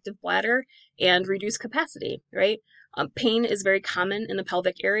hyperactive bladder and reduce capacity, right? Pain is very common in the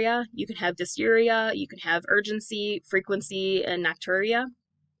pelvic area. You can have dysuria, you can have urgency, frequency, and nocturia.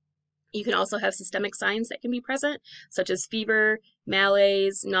 You can also have systemic signs that can be present, such as fever,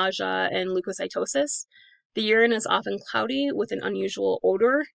 malaise, nausea, and leukocytosis. The urine is often cloudy with an unusual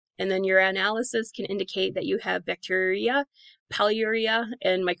odor, and then urinalysis can indicate that you have bacteriuria, polyuria,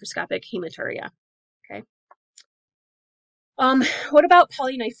 and microscopic hematuria. Okay. What about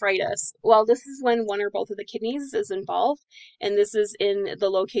polynephritis? Well, this is when one or both of the kidneys is involved, and this is in the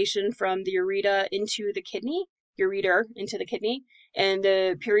location from the ureter into the kidney, ureter into the kidney, and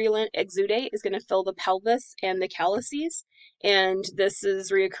the purulent exudate is going to fill the pelvis and the calyces, and this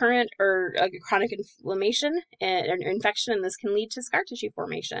is recurrent or a chronic inflammation and an infection, and this can lead to scar tissue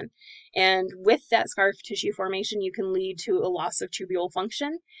formation. And with that scar tissue formation, you can lead to a loss of tubule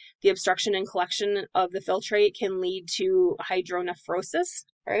function. The obstruction and collection of the filtrate can lead to hydronephrosis,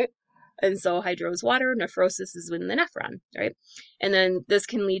 right? And so hydro is water, nephrosis is in the nephron, right? And then this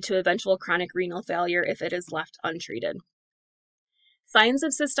can lead to eventual chronic renal failure if it is left untreated. Signs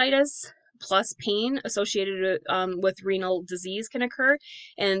of cystitis plus pain associated with renal disease can occur,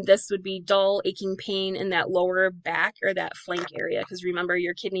 and this would be dull, aching pain in that lower back or that flank area, because remember,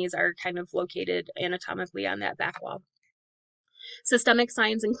 your kidneys are kind of located anatomically on that back wall. Systemic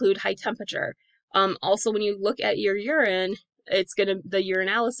signs include high temperature. Also, when you look at your urine, the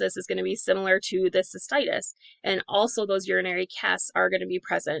urinalysis is gonna be similar to the cystitis, and also those urinary casts are gonna be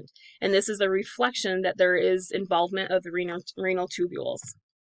present. And this is a reflection that there is involvement of the renal tubules.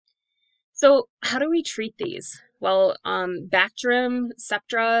 So how do we treat these? Well, Bactrim,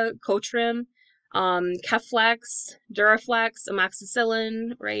 Septra, Cotrim, Keflex, Duraflex,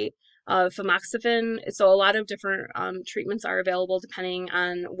 amoxicillin, right? Femoxifin. So a lot of different treatments are available depending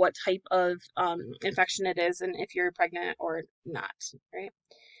on what type of infection it is and if you're pregnant or not, right?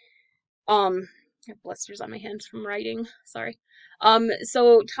 I have blisters on my hands from writing. Sorry.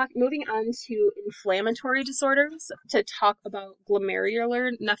 Moving on to inflammatory disorders to talk about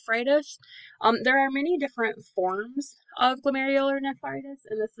glomerular nephritis. There are many different forms of glomerular nephritis,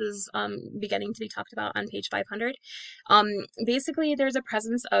 and this is beginning to be talked about on page 500. Basically, there's a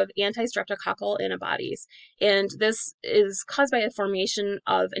presence of anti-streptococcal antibodies, and this is caused by a formation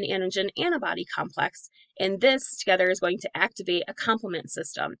of an antigen antibody complex, and this together is going to activate a complement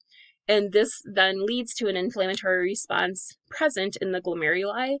system. And this then leads to an inflammatory response present in the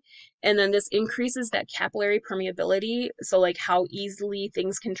glomeruli. And then this increases that capillary permeability, so like how easily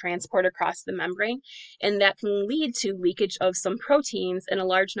things can transport across the membrane. And that can lead to leakage of some proteins and a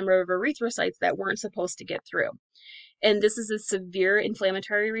large number of erythrocytes that weren't supposed to get through. And this is a severe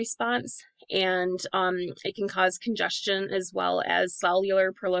inflammatory response, and it can cause congestion as well as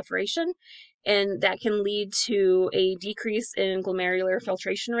cellular proliferation. And that can lead to a decrease in glomerular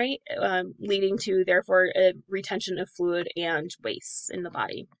filtration rate, leading to, therefore, a retention of fluid and waste in the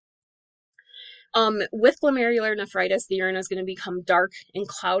body. With glomerular nephritis, the urine is going to become dark and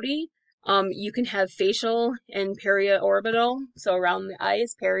cloudy. You can have facial and periorbital, so around the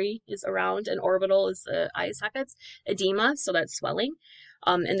eyes, peri is around, and orbital is the eye sockets, edema, so that's swelling.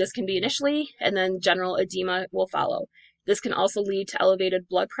 And this can be initially, and then general edema will follow. This can also lead to elevated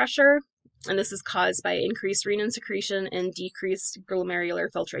blood pressure, and this is caused by increased renin secretion and decreased glomerular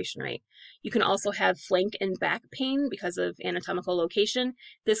filtration rate. You can also have flank and back pain because of anatomical location.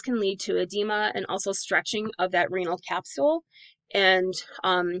 This can lead to edema and also stretching of that renal capsule. And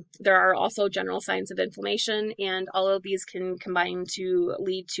there are also general signs of inflammation, and all of these can combine to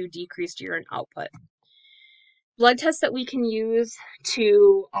lead to decreased urine output. Blood tests that we can use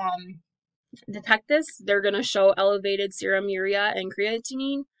to detect this, they're going to show elevated serum urea and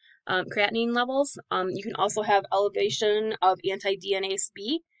creatinine levels. You can also have elevation of anti-DNase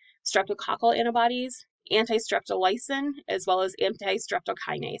B, streptococcal antibodies, anti-streptolysin, as well as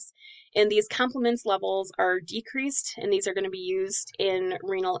anti-streptokinase. And these complements levels are decreased, and these are going to be used in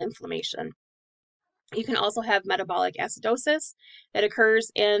renal inflammation. You can also have metabolic acidosis that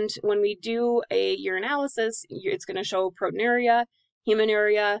occurs, and when we do a urinalysis, it's going to show proteinuria,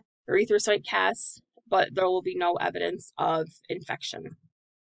 hematuria, erythrocyte casts, but there will be no evidence of infection.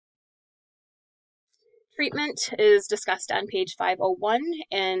 Treatment is discussed on page 501,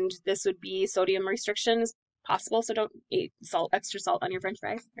 and this would be sodium restrictions possible, so don't eat extra salt on your french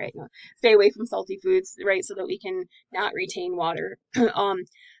fries, right? No. Stay away from salty foods, right, so that we can not retain water.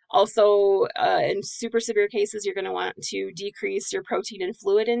 Also, in super severe cases, you're going to want to decrease your protein and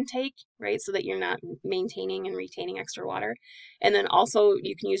fluid intake, right, so that you're not maintaining and retaining extra water. And then also,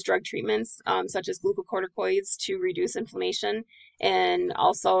 you can use drug treatments such as glucocorticoids to reduce inflammation, and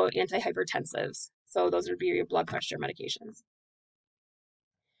also antihypertensives. So those would be your blood pressure medications.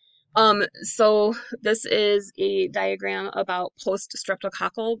 So this is a diagram about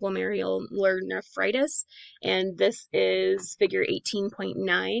post-streptococcal glomerular nephritis, and this is figure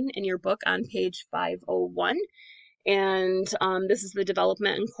 18.9 in your book on page 501. And this is the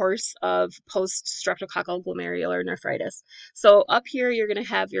development and course of post-streptococcal glomerular nephritis. So up here, you're going to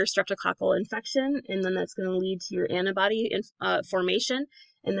have your streptococcal infection, and then that's going to lead to your antibody formation.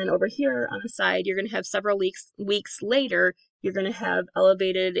 And then over here on the side, you're going to have several weeks later, you're going to have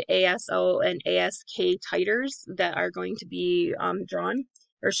elevated ASO and ASK titers that are going to be drawn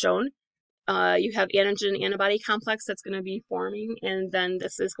or shown. You have antigen antibody complex that's going to be forming, and then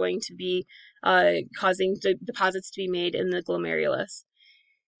this is going to be causing deposits to be made in the glomerulus.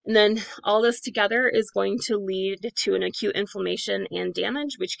 And then all this together is going to lead to an acute inflammation and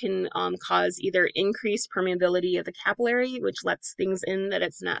damage, which can cause either increased permeability of the capillary, which lets things in that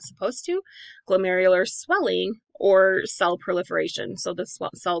it's not supposed to, glomerular swelling, or cell proliferation, so the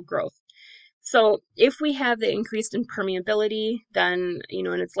cell growth. So if we have the increased impermeability, then,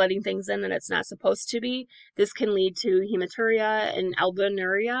 and it's letting things in that it's not supposed to be, this can lead to hematuria and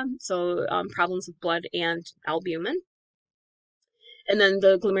albuminuria, so problems with blood and albumin. And then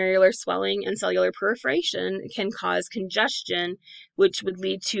the glomerular swelling and cellular proliferation can cause congestion, which would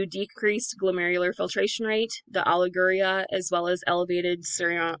lead to decreased glomerular filtration rate, the oliguria, as well as elevated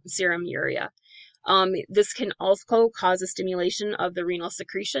serum urea. This can also cause a stimulation of the renal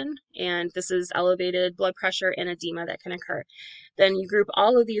secretion, and this is elevated blood pressure and edema that can occur. Then you group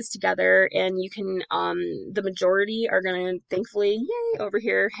all of these together, and you can, the majority are going to, thankfully, yay, over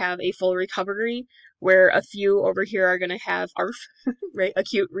here have a full recovery, where a few over here are going to have ARF, right,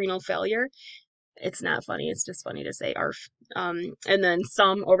 acute renal failure. It's not funny, it's just funny to say ARF. And then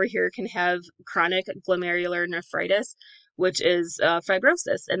some over here can have chronic glomerular nephritis, which is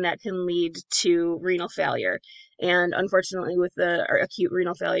fibrosis, and that can lead to renal failure. And unfortunately, with the acute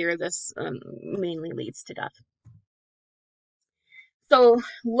renal failure, this mainly leads to death. So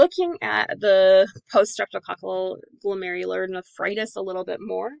looking at the post-streptococcal glomerular nephritis a little bit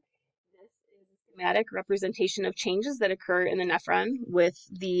more, this is a schematic representation of changes that occur in the nephron with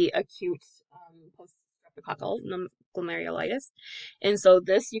the acute post-streptococcal glomerulitis. And so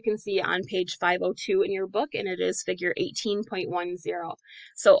this you can see on page 502 in your book, and it is figure 18.10.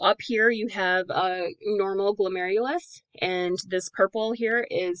 So up here you have a normal glomerulus, and this purple here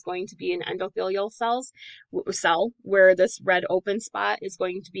is going to be an endothelial cell, where this red open spot is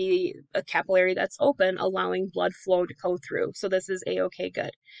going to be a capillary that's open, allowing blood flow to go through. So this is A-OK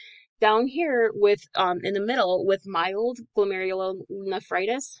good. Down here with in the middle with mild glomerular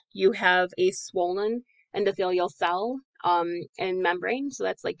nephritis, you have a swollen endothelial cell and membrane. So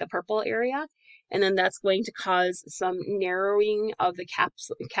that's like the purple area. And then that's going to cause some narrowing of the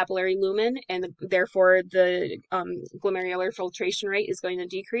capillary lumen, and therefore the glomerular filtration rate is going to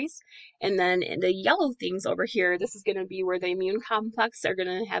decrease. And then the yellow things over here, this is going to be where the immune complex are going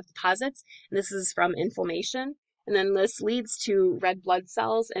to have deposits, and this is from inflammation. And then this leads to red blood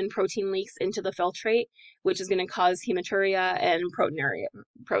cells and protein leaks into the filtrate, which is going to cause hematuria and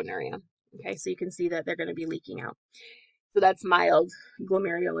proteinuria. Okay, so you can see that they're going to be leaking out. So that's mild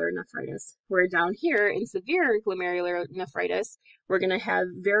glomerular nephritis. Where down here in severe glomerular nephritis, we're going to have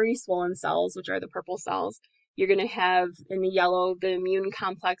very swollen cells, which are the purple cells. You're going to have in the yellow the immune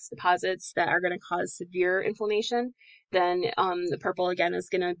complex deposits that are going to cause severe inflammation. Then the purple again is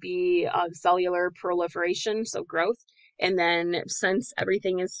going to be cellular proliferation, so growth. And then since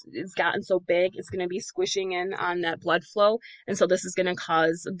everything is gotten so big, it's going to be squishing in on that blood flow. And so this is going to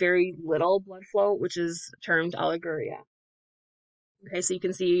cause very little blood flow, which is termed oliguria. Okay, so you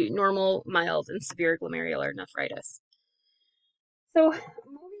can see normal, mild, and severe glomerular nephritis. So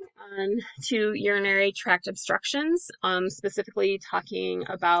moving on to urinary tract obstructions, specifically talking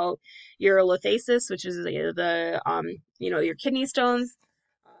about urolithasis, which is your kidney stones,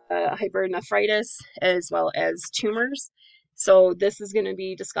 hypernephritis, as well as tumors. So this is going to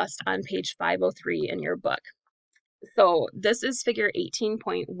be discussed on page 503 in your book. So this is figure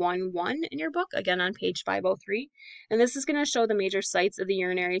 18.11 in your book, again on page 503. And this is going to show the major sites of the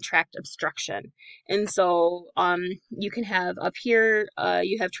urinary tract obstruction. And so you can have up here,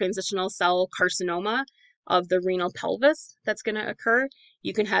 you have transitional cell carcinoma of the renal pelvis that's going to occur.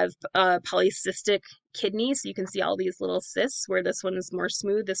 You can have polycystic kidney, so you can see all these little cysts where this one is more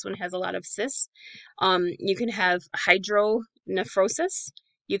smooth, this one has a lot of cysts. You can have hydronephrosis.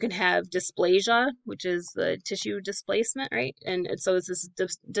 You can have dysplasia, which is the tissue displacement, right? And so it's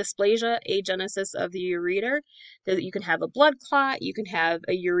this dysplasia, agenesis of the ureter. You can have a blood clot. You can have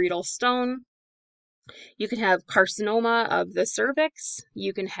a ureteral stone. You can have carcinoma of the cervix.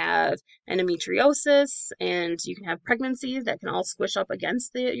 You can have endometriosis, and you can have pregnancy that can all squish up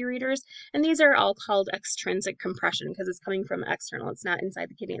against the ureters. And these are all called extrinsic compression because it's coming from external. It's not inside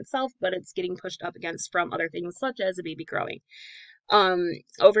the kidney itself, but it's getting pushed up against from other things such as a baby growing.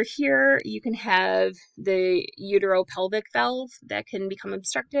 Over here, you can have the uteropelvic valve that can become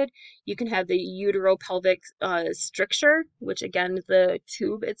obstructed. You can have the uteropelvic stricture, which again, the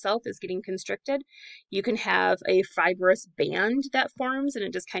tube itself is getting constricted. You can have a fibrous band that forms and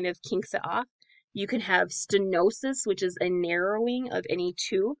it just kind of kinks it off. You can have stenosis, which is a narrowing of any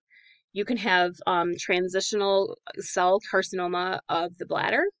tube. You can have transitional cell carcinoma of the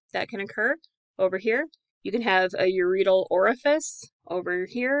bladder that can occur over here. You can have a ureteral orifice over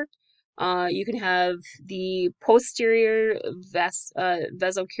here. You can have the posterior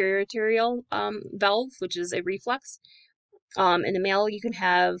vesocuritorial valve, which is a reflux. In a male, you can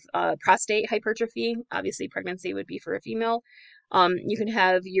have prostate hypertrophy. Obviously, pregnancy would be for a female. You can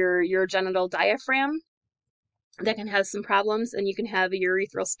have your urogenital diaphragm that can have some problems, and you can have a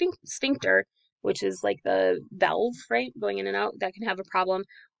urethral sphincter, which is like the valve, right, going in and out, that can have a problem.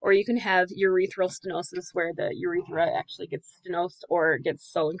 Or you can have urethral stenosis, where the urethra actually gets stenosed or gets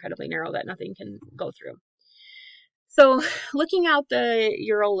so incredibly narrow that nothing can go through. So looking at the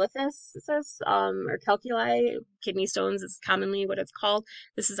urolithasis or calculi, kidney stones is commonly what it's called.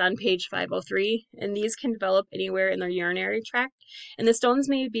 This is on page 503, and these can develop anywhere in the urinary tract. And the stones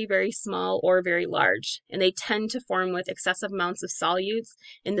may be very small or very large, and they tend to form with excessive amounts of solutes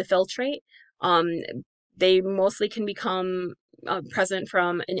in the filtrate. They mostly can become present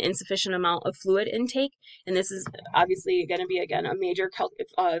from an insufficient amount of fluid intake, and this is obviously going to be again a major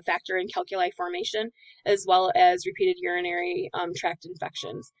factor in calculi formation, as well as repeated urinary tract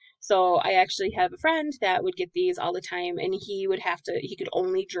infections. So I actually have a friend that would get these all the time, and he could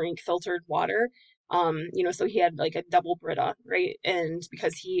only drink filtered water. So he had like a double Brita, right? And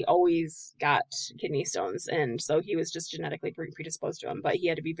because he always got kidney stones, and so he was just genetically predisposed to them, but he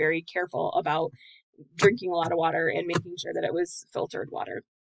had to be very careful about drinking a lot of water and making sure that it was filtered water.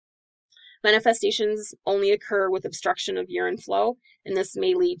 Manifestations only occur with obstruction of urine flow, and this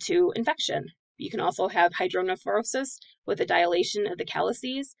may lead to infection. You can also have hydronephrosis with a dilation of the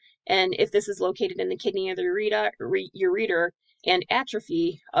calyces, and if this is located in the kidney or the ureter, and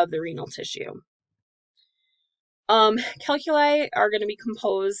atrophy of the renal tissue. Calculi are going to be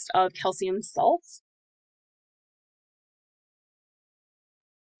composed of calcium salts,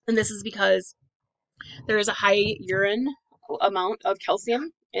 and this is because there is a high urine amount of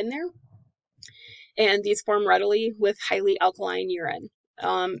calcium in there, and these form readily with highly alkaline urine.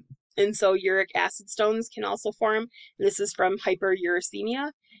 And so uric acid stones can also form. This is from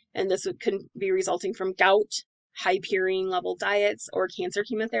hyperuricemia, and this could be resulting from gout, high purine level diets, or cancer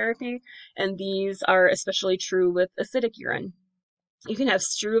chemotherapy, and these are especially true with acidic urine. You can have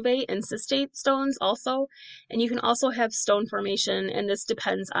struvate and cystate stones also, and you can also have stone formation, and this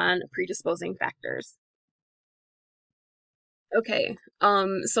depends on predisposing factors. Okay,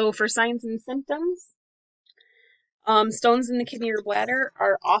 so for signs and symptoms, stones in the kidney or bladder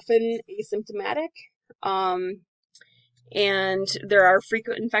are often asymptomatic, and there are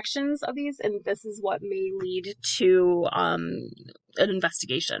frequent infections of these, and this is what may lead to an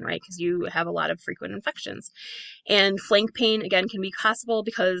investigation, right? Because you have a lot of frequent infections. And flank pain, again, can be possible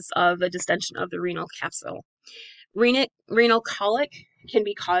because of a distension of the renal capsule. Renal colic can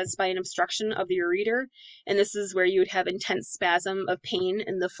be caused by an obstruction of the ureter, and this is where you would have intense spasm of pain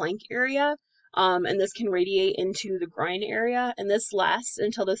in the flank area. and this can radiate into the groin area, and this lasts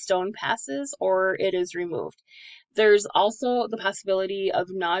until the stone passes or it is removed. There's also the possibility of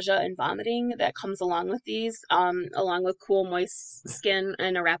nausea and vomiting that comes along with these, along with cool, moist skin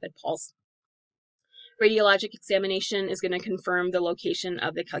and a rapid pulse. Radiologic examination is going to confirm the location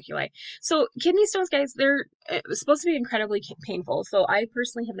of the calculi. So kidney stones, guys, they're supposed to be incredibly painful. So I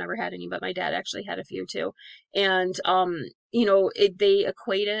personally have never had any, but my dad actually had a few too. And they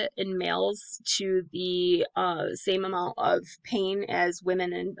equate it in males to the same amount of pain as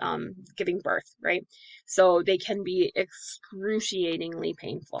women in giving birth, right? So they can be excruciatingly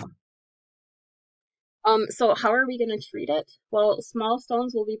painful. So how are we going to treat it? Well, small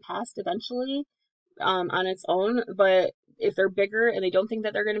stones will be passed eventually on its own, but if they're bigger and they don't think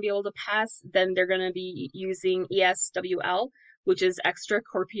that they're going to be able to pass, then they're going to be using ESWL, which is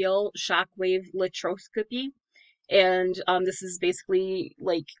extracorporeal shockwave lithotroscopy. And this is basically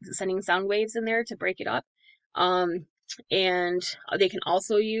like sending sound waves in there to break it up. And they can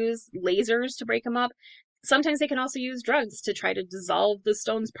also use lasers to break them up. Sometimes they can also use drugs to try to dissolve the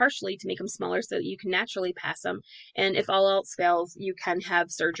stones partially to make them smaller so that you can naturally pass them. And if all else fails, you can have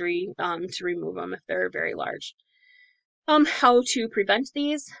surgery to remove them if they're very large. How to prevent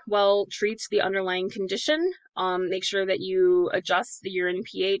these? Well, treat the underlying condition. Make sure that you adjust the urine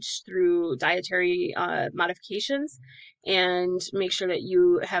pH through dietary modifications, and make sure that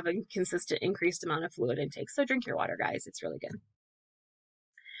you have a consistent increased amount of fluid intake. So drink your water, guys. It's really good.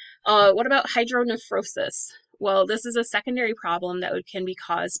 What about hydronephrosis? Well, this is a secondary problem that can be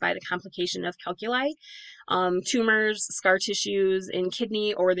caused by the complication of calculi, tumors, scar tissues in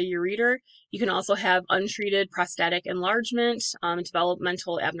kidney or the ureter. You can also have untreated prostatic enlargement,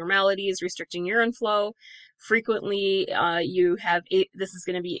 developmental abnormalities restricting urine flow. Frequently, this is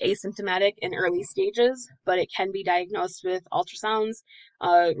going to be asymptomatic in early stages, but it can be diagnosed with ultrasounds,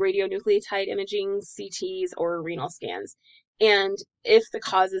 radionucleotide imaging, CTs, or renal scans. And if the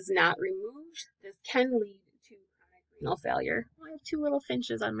cause is not removed, this can lead to chronic renal failure. I have two little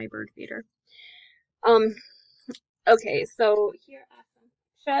finches on my bird feeder. Okay, so here are some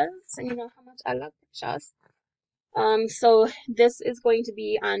pictures, and you know how much I love pictures. So this is going to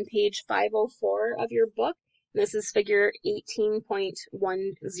be on page 504 of your book. This is figure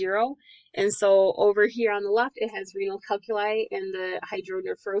 18.10. And so over here on the left, it has renal calculi and the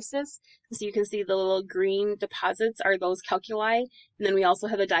hydronephrosis. So you can see the little green deposits are those calculi. And then we also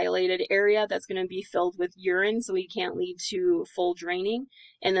have a dilated area that's going to be filled with urine, so we can't lead to full draining.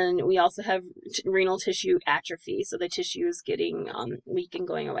 And then we also have renal tissue atrophy, so the tissue is getting weak and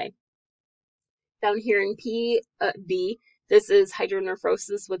going away. Down here in B, this is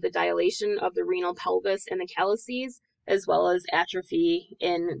hydronephrosis with the dilation of the renal pelvis and the calyces, as well as atrophy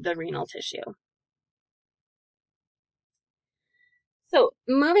in the renal tissue. So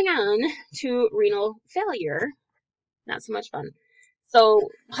moving on to renal failure, not so much fun. So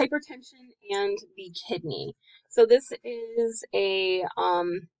hypertension and the kidney. So this is a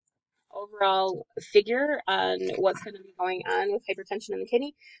overall figure on what's going to be going on with hypertension in the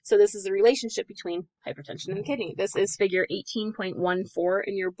kidney. So this is the relationship between hypertension and the kidney. This is figure 18.14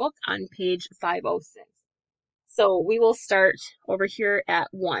 in your book on page 506. So we will start over here at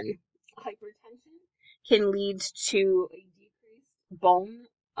 1. Hypertension can lead to a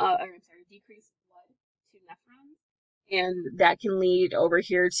decreased blood to nephrons, and that can lead over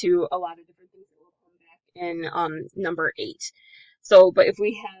here to a lot of different things that will come back in number 8. So, but if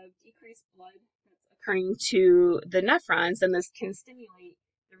we have decreased blood that's occurring to the nephrons, then this can stimulate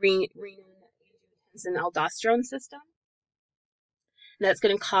the renin-angiotensin-aldosterone system. And that's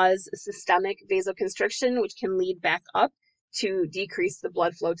going to cause systemic vasoconstriction, which can lead back up to decrease the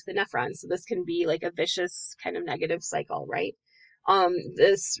blood flow to the nephrons. So this can be like a vicious kind of negative cycle, right?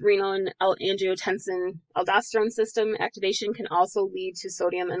 This renin-angiotensin-aldosterone system activation can also lead to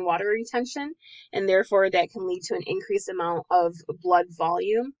sodium and water retention, and therefore that can lead to an increased amount of blood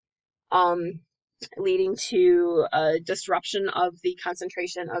volume, leading to a disruption of the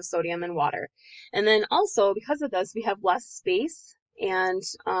concentration of sodium and water. And then also, because of this, we have less space and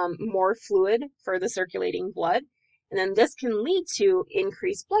more fluid for the circulating blood. And then this can lead to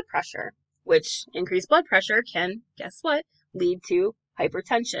increased blood pressure, which increased blood pressure can, guess what, lead to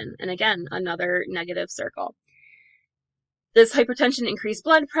hypertension. And again, another negative circle. This hypertension, increased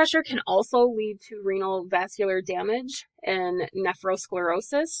blood pressure can also lead to renal vascular damage and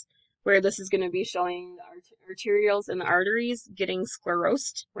nephrosclerosis, where this is going to be showing the arterioles and the arteries getting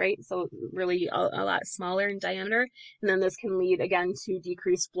sclerosed, right? So really a lot smaller in diameter. And then this can lead again to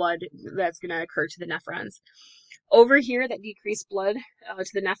decreased blood that's going to occur to the nephrons. Over here, that decreased blood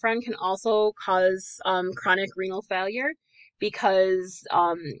to the nephron can also cause chronic renal failure. because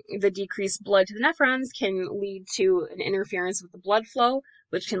the decreased blood to the nephrons can lead to an interference with the blood flow,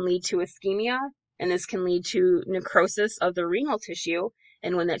 which can lead to ischemia, and this can lead to necrosis of the renal tissue.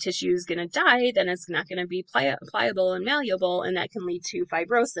 And when that tissue is going to die, then it's not going to be pliable and malleable, and that can lead to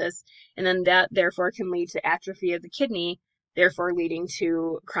fibrosis. And then that therefore can lead to atrophy of the kidney, therefore leading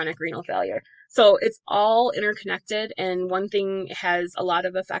to chronic renal failure. So it's all interconnected, and one thing has a lot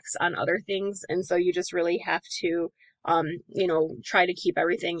of effects on other things. And so you just really have to, try to keep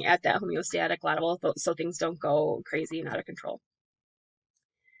everything at that homeostatic level so things don't go crazy and out of control.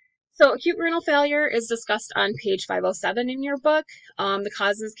 So acute renal failure is discussed on page 507 in your book. The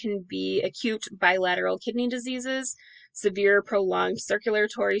causes can be acute bilateral kidney diseases, severe prolonged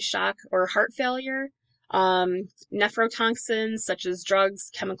circulatory shock or heart failure, nephrotoxins such as drugs,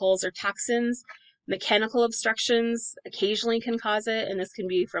 chemicals, or toxins. Mechanical obstructions occasionally can cause it, and this can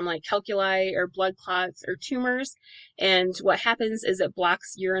be from like calculi or blood clots or tumors. And what happens is it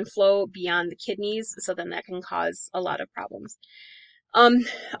blocks urine flow beyond the kidneys, so then that can cause a lot of problems.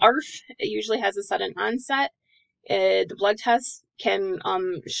 ARF usually has a sudden onset. The blood tests can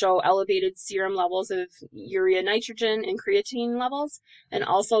show elevated serum levels of urea nitrogen and creatine levels, and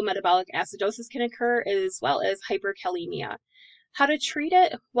also metabolic acidosis can occur, as well as hyperkalemia. How to treat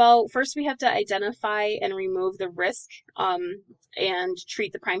it? Well, first we have to identify and remove the risk and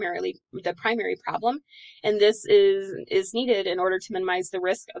treat the primary problem, and this is needed in order to minimize the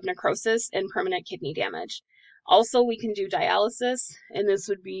risk of necrosis and permanent kidney damage. Also, we can do dialysis, and this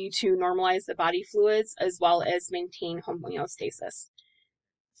would be to normalize the body fluids as well as maintain homeostasis.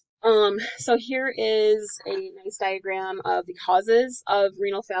 So here is a nice diagram of the causes of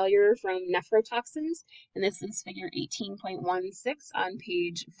renal failure from nephrotoxins, and this is figure 18.16 on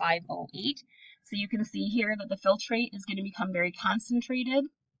page 508. So you can see here that the filtrate is going to become very concentrated,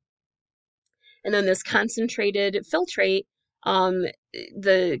 and then this concentrated filtrate,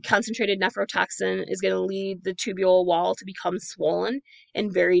 the concentrated nephrotoxin is going to lead the tubule wall to become swollen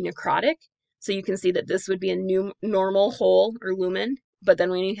and very necrotic. So you can see that this would be a new normal hole or lumen, but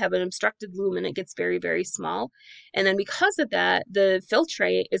then when you have an obstructed lumen, it gets very, very small. And then because of that, the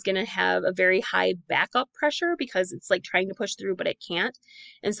filtrate is going to have a very high backup pressure because it's like trying to push through, but it can't.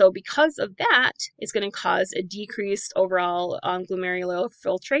 And so because of that, it's going to cause a decreased overall glomerular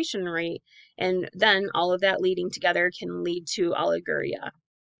filtration rate. And then all of that leading together can lead to oliguria.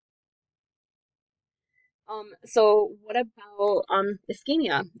 So what about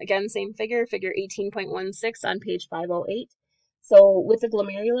ischemia? Again, same figure 18.16 on page 508. So with the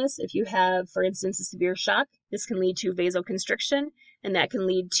glomerulus, if you have, for instance, a severe shock, this can lead to vasoconstriction, and that can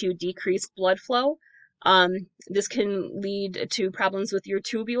lead to decreased blood flow. This can lead to problems with your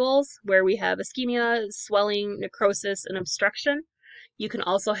tubules, where we have ischemia, swelling, necrosis, and obstruction. You can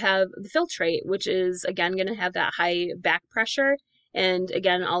also have the filtrate, which is, again, going to have that high back pressure. And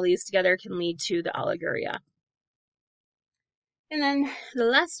again, all these together can lead to the oliguria. And then the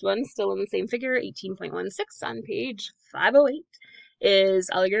last one, still in the same figure, 18.16 on page 508, is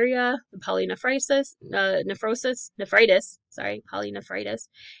oliguria, the polynephritis, polynephritis.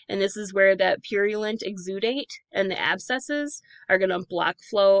 And this is where that purulent exudate and the abscesses are going to block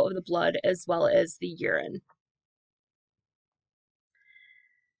flow of the blood as well as the urine.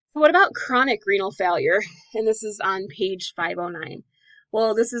 So what about chronic renal failure? And this is on page 509.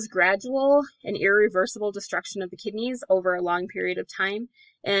 Well, this is gradual and irreversible destruction of the kidneys over a long period of time,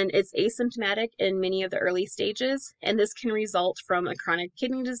 and it's asymptomatic in many of the early stages, and this can result from a chronic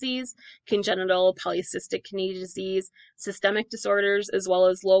kidney disease, congenital polycystic kidney disease, systemic disorders, as well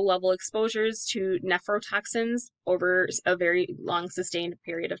as low-level exposures to nephrotoxins over a very long sustained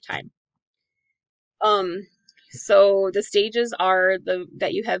period of time. So the stages are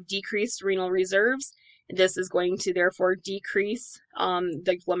that you have decreased renal reserves. This is going to therefore decrease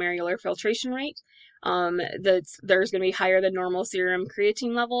the glomerular filtration rate. There's going to be higher than normal serum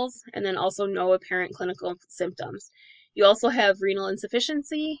creatine levels, and then also no apparent clinical symptoms. You also have renal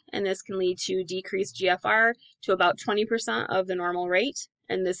insufficiency, and this can lead to decreased GFR to about 20% of the normal rate,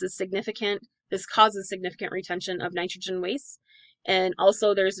 and this is significant. This causes significant retention of nitrogen waste. And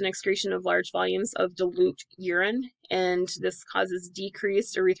also there's an excretion of large volumes of dilute urine, and this causes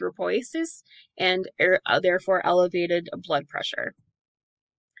decreased erythropoiesis and therefore elevated blood pressure.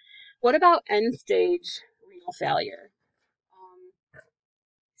 What about end-stage renal failure?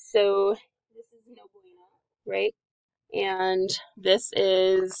 So this is no bueno, right? And this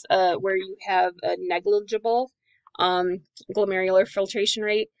is where you have a negligible glomerular filtration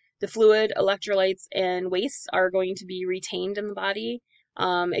rate. The fluid, electrolytes, and wastes are going to be retained in the body.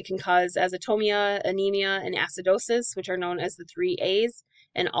 It can cause azotemia, anemia, and acidosis, which are known as the 3 A's,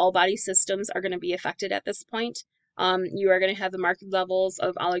 and all body systems are going to be affected at this point. You are going to have the marked levels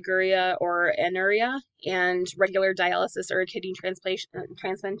of oliguria or anuria, and regular dialysis or kidney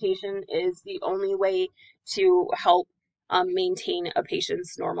transplantation is the only way to help maintain a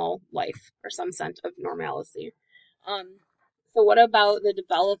patient's normal life or some sense of normalcy. So what about the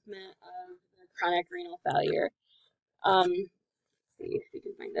development of the chronic renal failure? See if we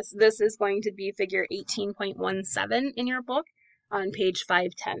can find this. This is going to be figure 18.17 in your book on page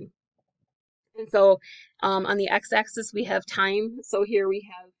 510. And so on the x-axis, we have time. So here we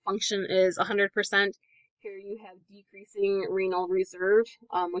have function is 100%. Here you have decreasing renal reserve,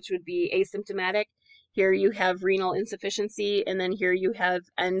 which would be asymptomatic. Here you have renal insufficiency, and then here you have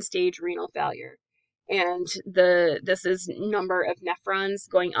end-stage renal failure. And this is number of nephrons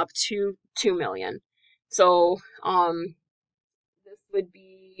going up to 2 million. So this would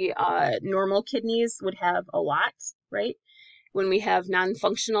be normal kidneys would have a lot, right? When we have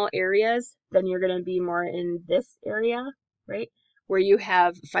non-functional areas, then you're going to be more in this area, right? Where you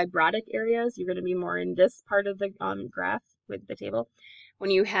have fibrotic areas, you're going to be more in this part of the graph with the table.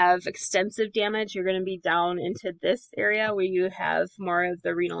 When you have extensive damage, you're going to be down into this area where you have more of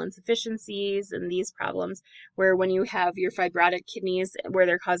the renal insufficiencies and these problems, where when you have your fibrotic kidneys where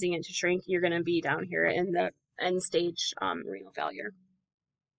they're causing it to shrink, you're going to be down here in the end stage renal failure.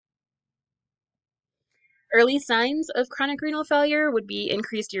 Early signs of chronic renal failure would be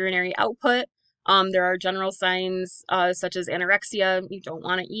increased urinary output. There are general signs such as anorexia, you don't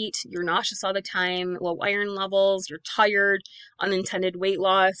want to eat, you're nauseous all the time, low iron levels, you're tired, unintended weight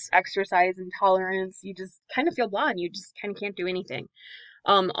loss, exercise intolerance, you just kind of feel blah and you just kind of can't do anything.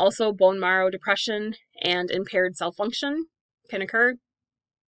 Also, bone marrow depression and impaired cell function can occur.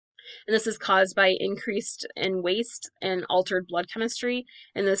 And this is caused by increased in waste and altered blood chemistry,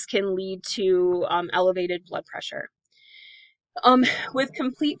 and this can lead to elevated blood pressure. With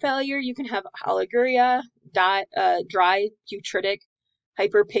complete failure, you can have oliguria, dry, putritic,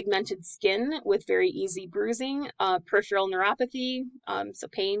 hyperpigmented skin with very easy bruising, peripheral neuropathy, so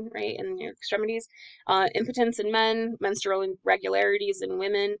pain, right, in your extremities, impotence in men, menstrual irregularities in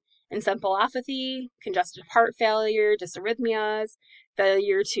women, encephalopathy, congestive heart failure, dysarrhythmias,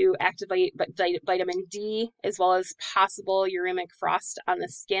 failure to activate vitamin D, as well as possible uremic frost on the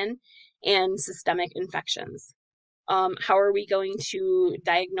skin, and systemic infections. How are we going to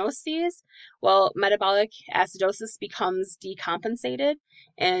diagnose these? Well, metabolic acidosis becomes decompensated,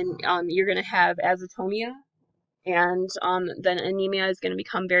 and you're going to have azotemia, and then anemia is going to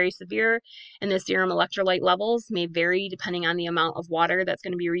become very severe, and the serum electrolyte levels may vary depending on the amount of water that's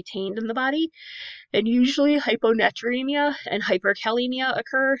going to be retained in the body. And usually hyponatremia and hyperkalemia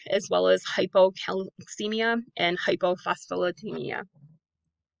occur, as well as hypocalcemia and hypophosphatemia.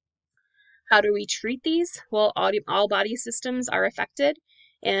 How do we treat these? Well, all body systems are affected,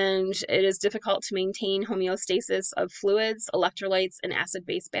 and it is difficult to maintain homeostasis of fluids, electrolytes, and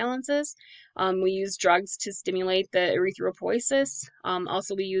acid-base balances. We use drugs to stimulate the erythropoiesis.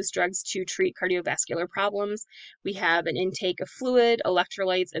 Also, we use drugs to treat cardiovascular problems. We have an intake of fluid,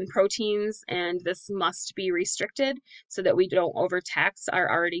 electrolytes, and proteins, and this must be restricted so that we don't overtax our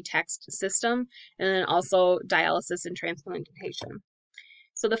already taxed system, and then also dialysis and transplantation.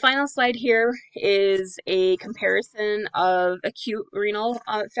 So the final slide here is a comparison of acute renal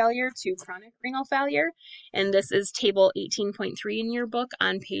failure to chronic renal failure. And this is table 18.3 in your book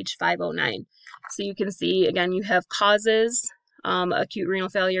on page 509. So you can see, again, you have causes. Acute renal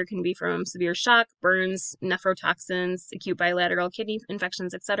failure can be from severe shock, burns, nephrotoxins, acute bilateral kidney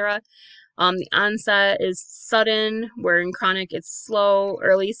infections, etc. The onset is sudden, where in chronic it's slow.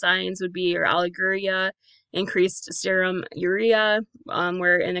 Early signs would be your oliguria, increased serum urea,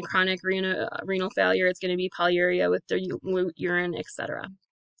 where in a chronic renal failure, it's going to be polyuria with dilute urine, etc.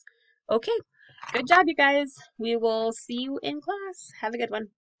 Okay, good job, you guys. We will see you in class. Have a good one.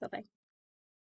 Bye-bye.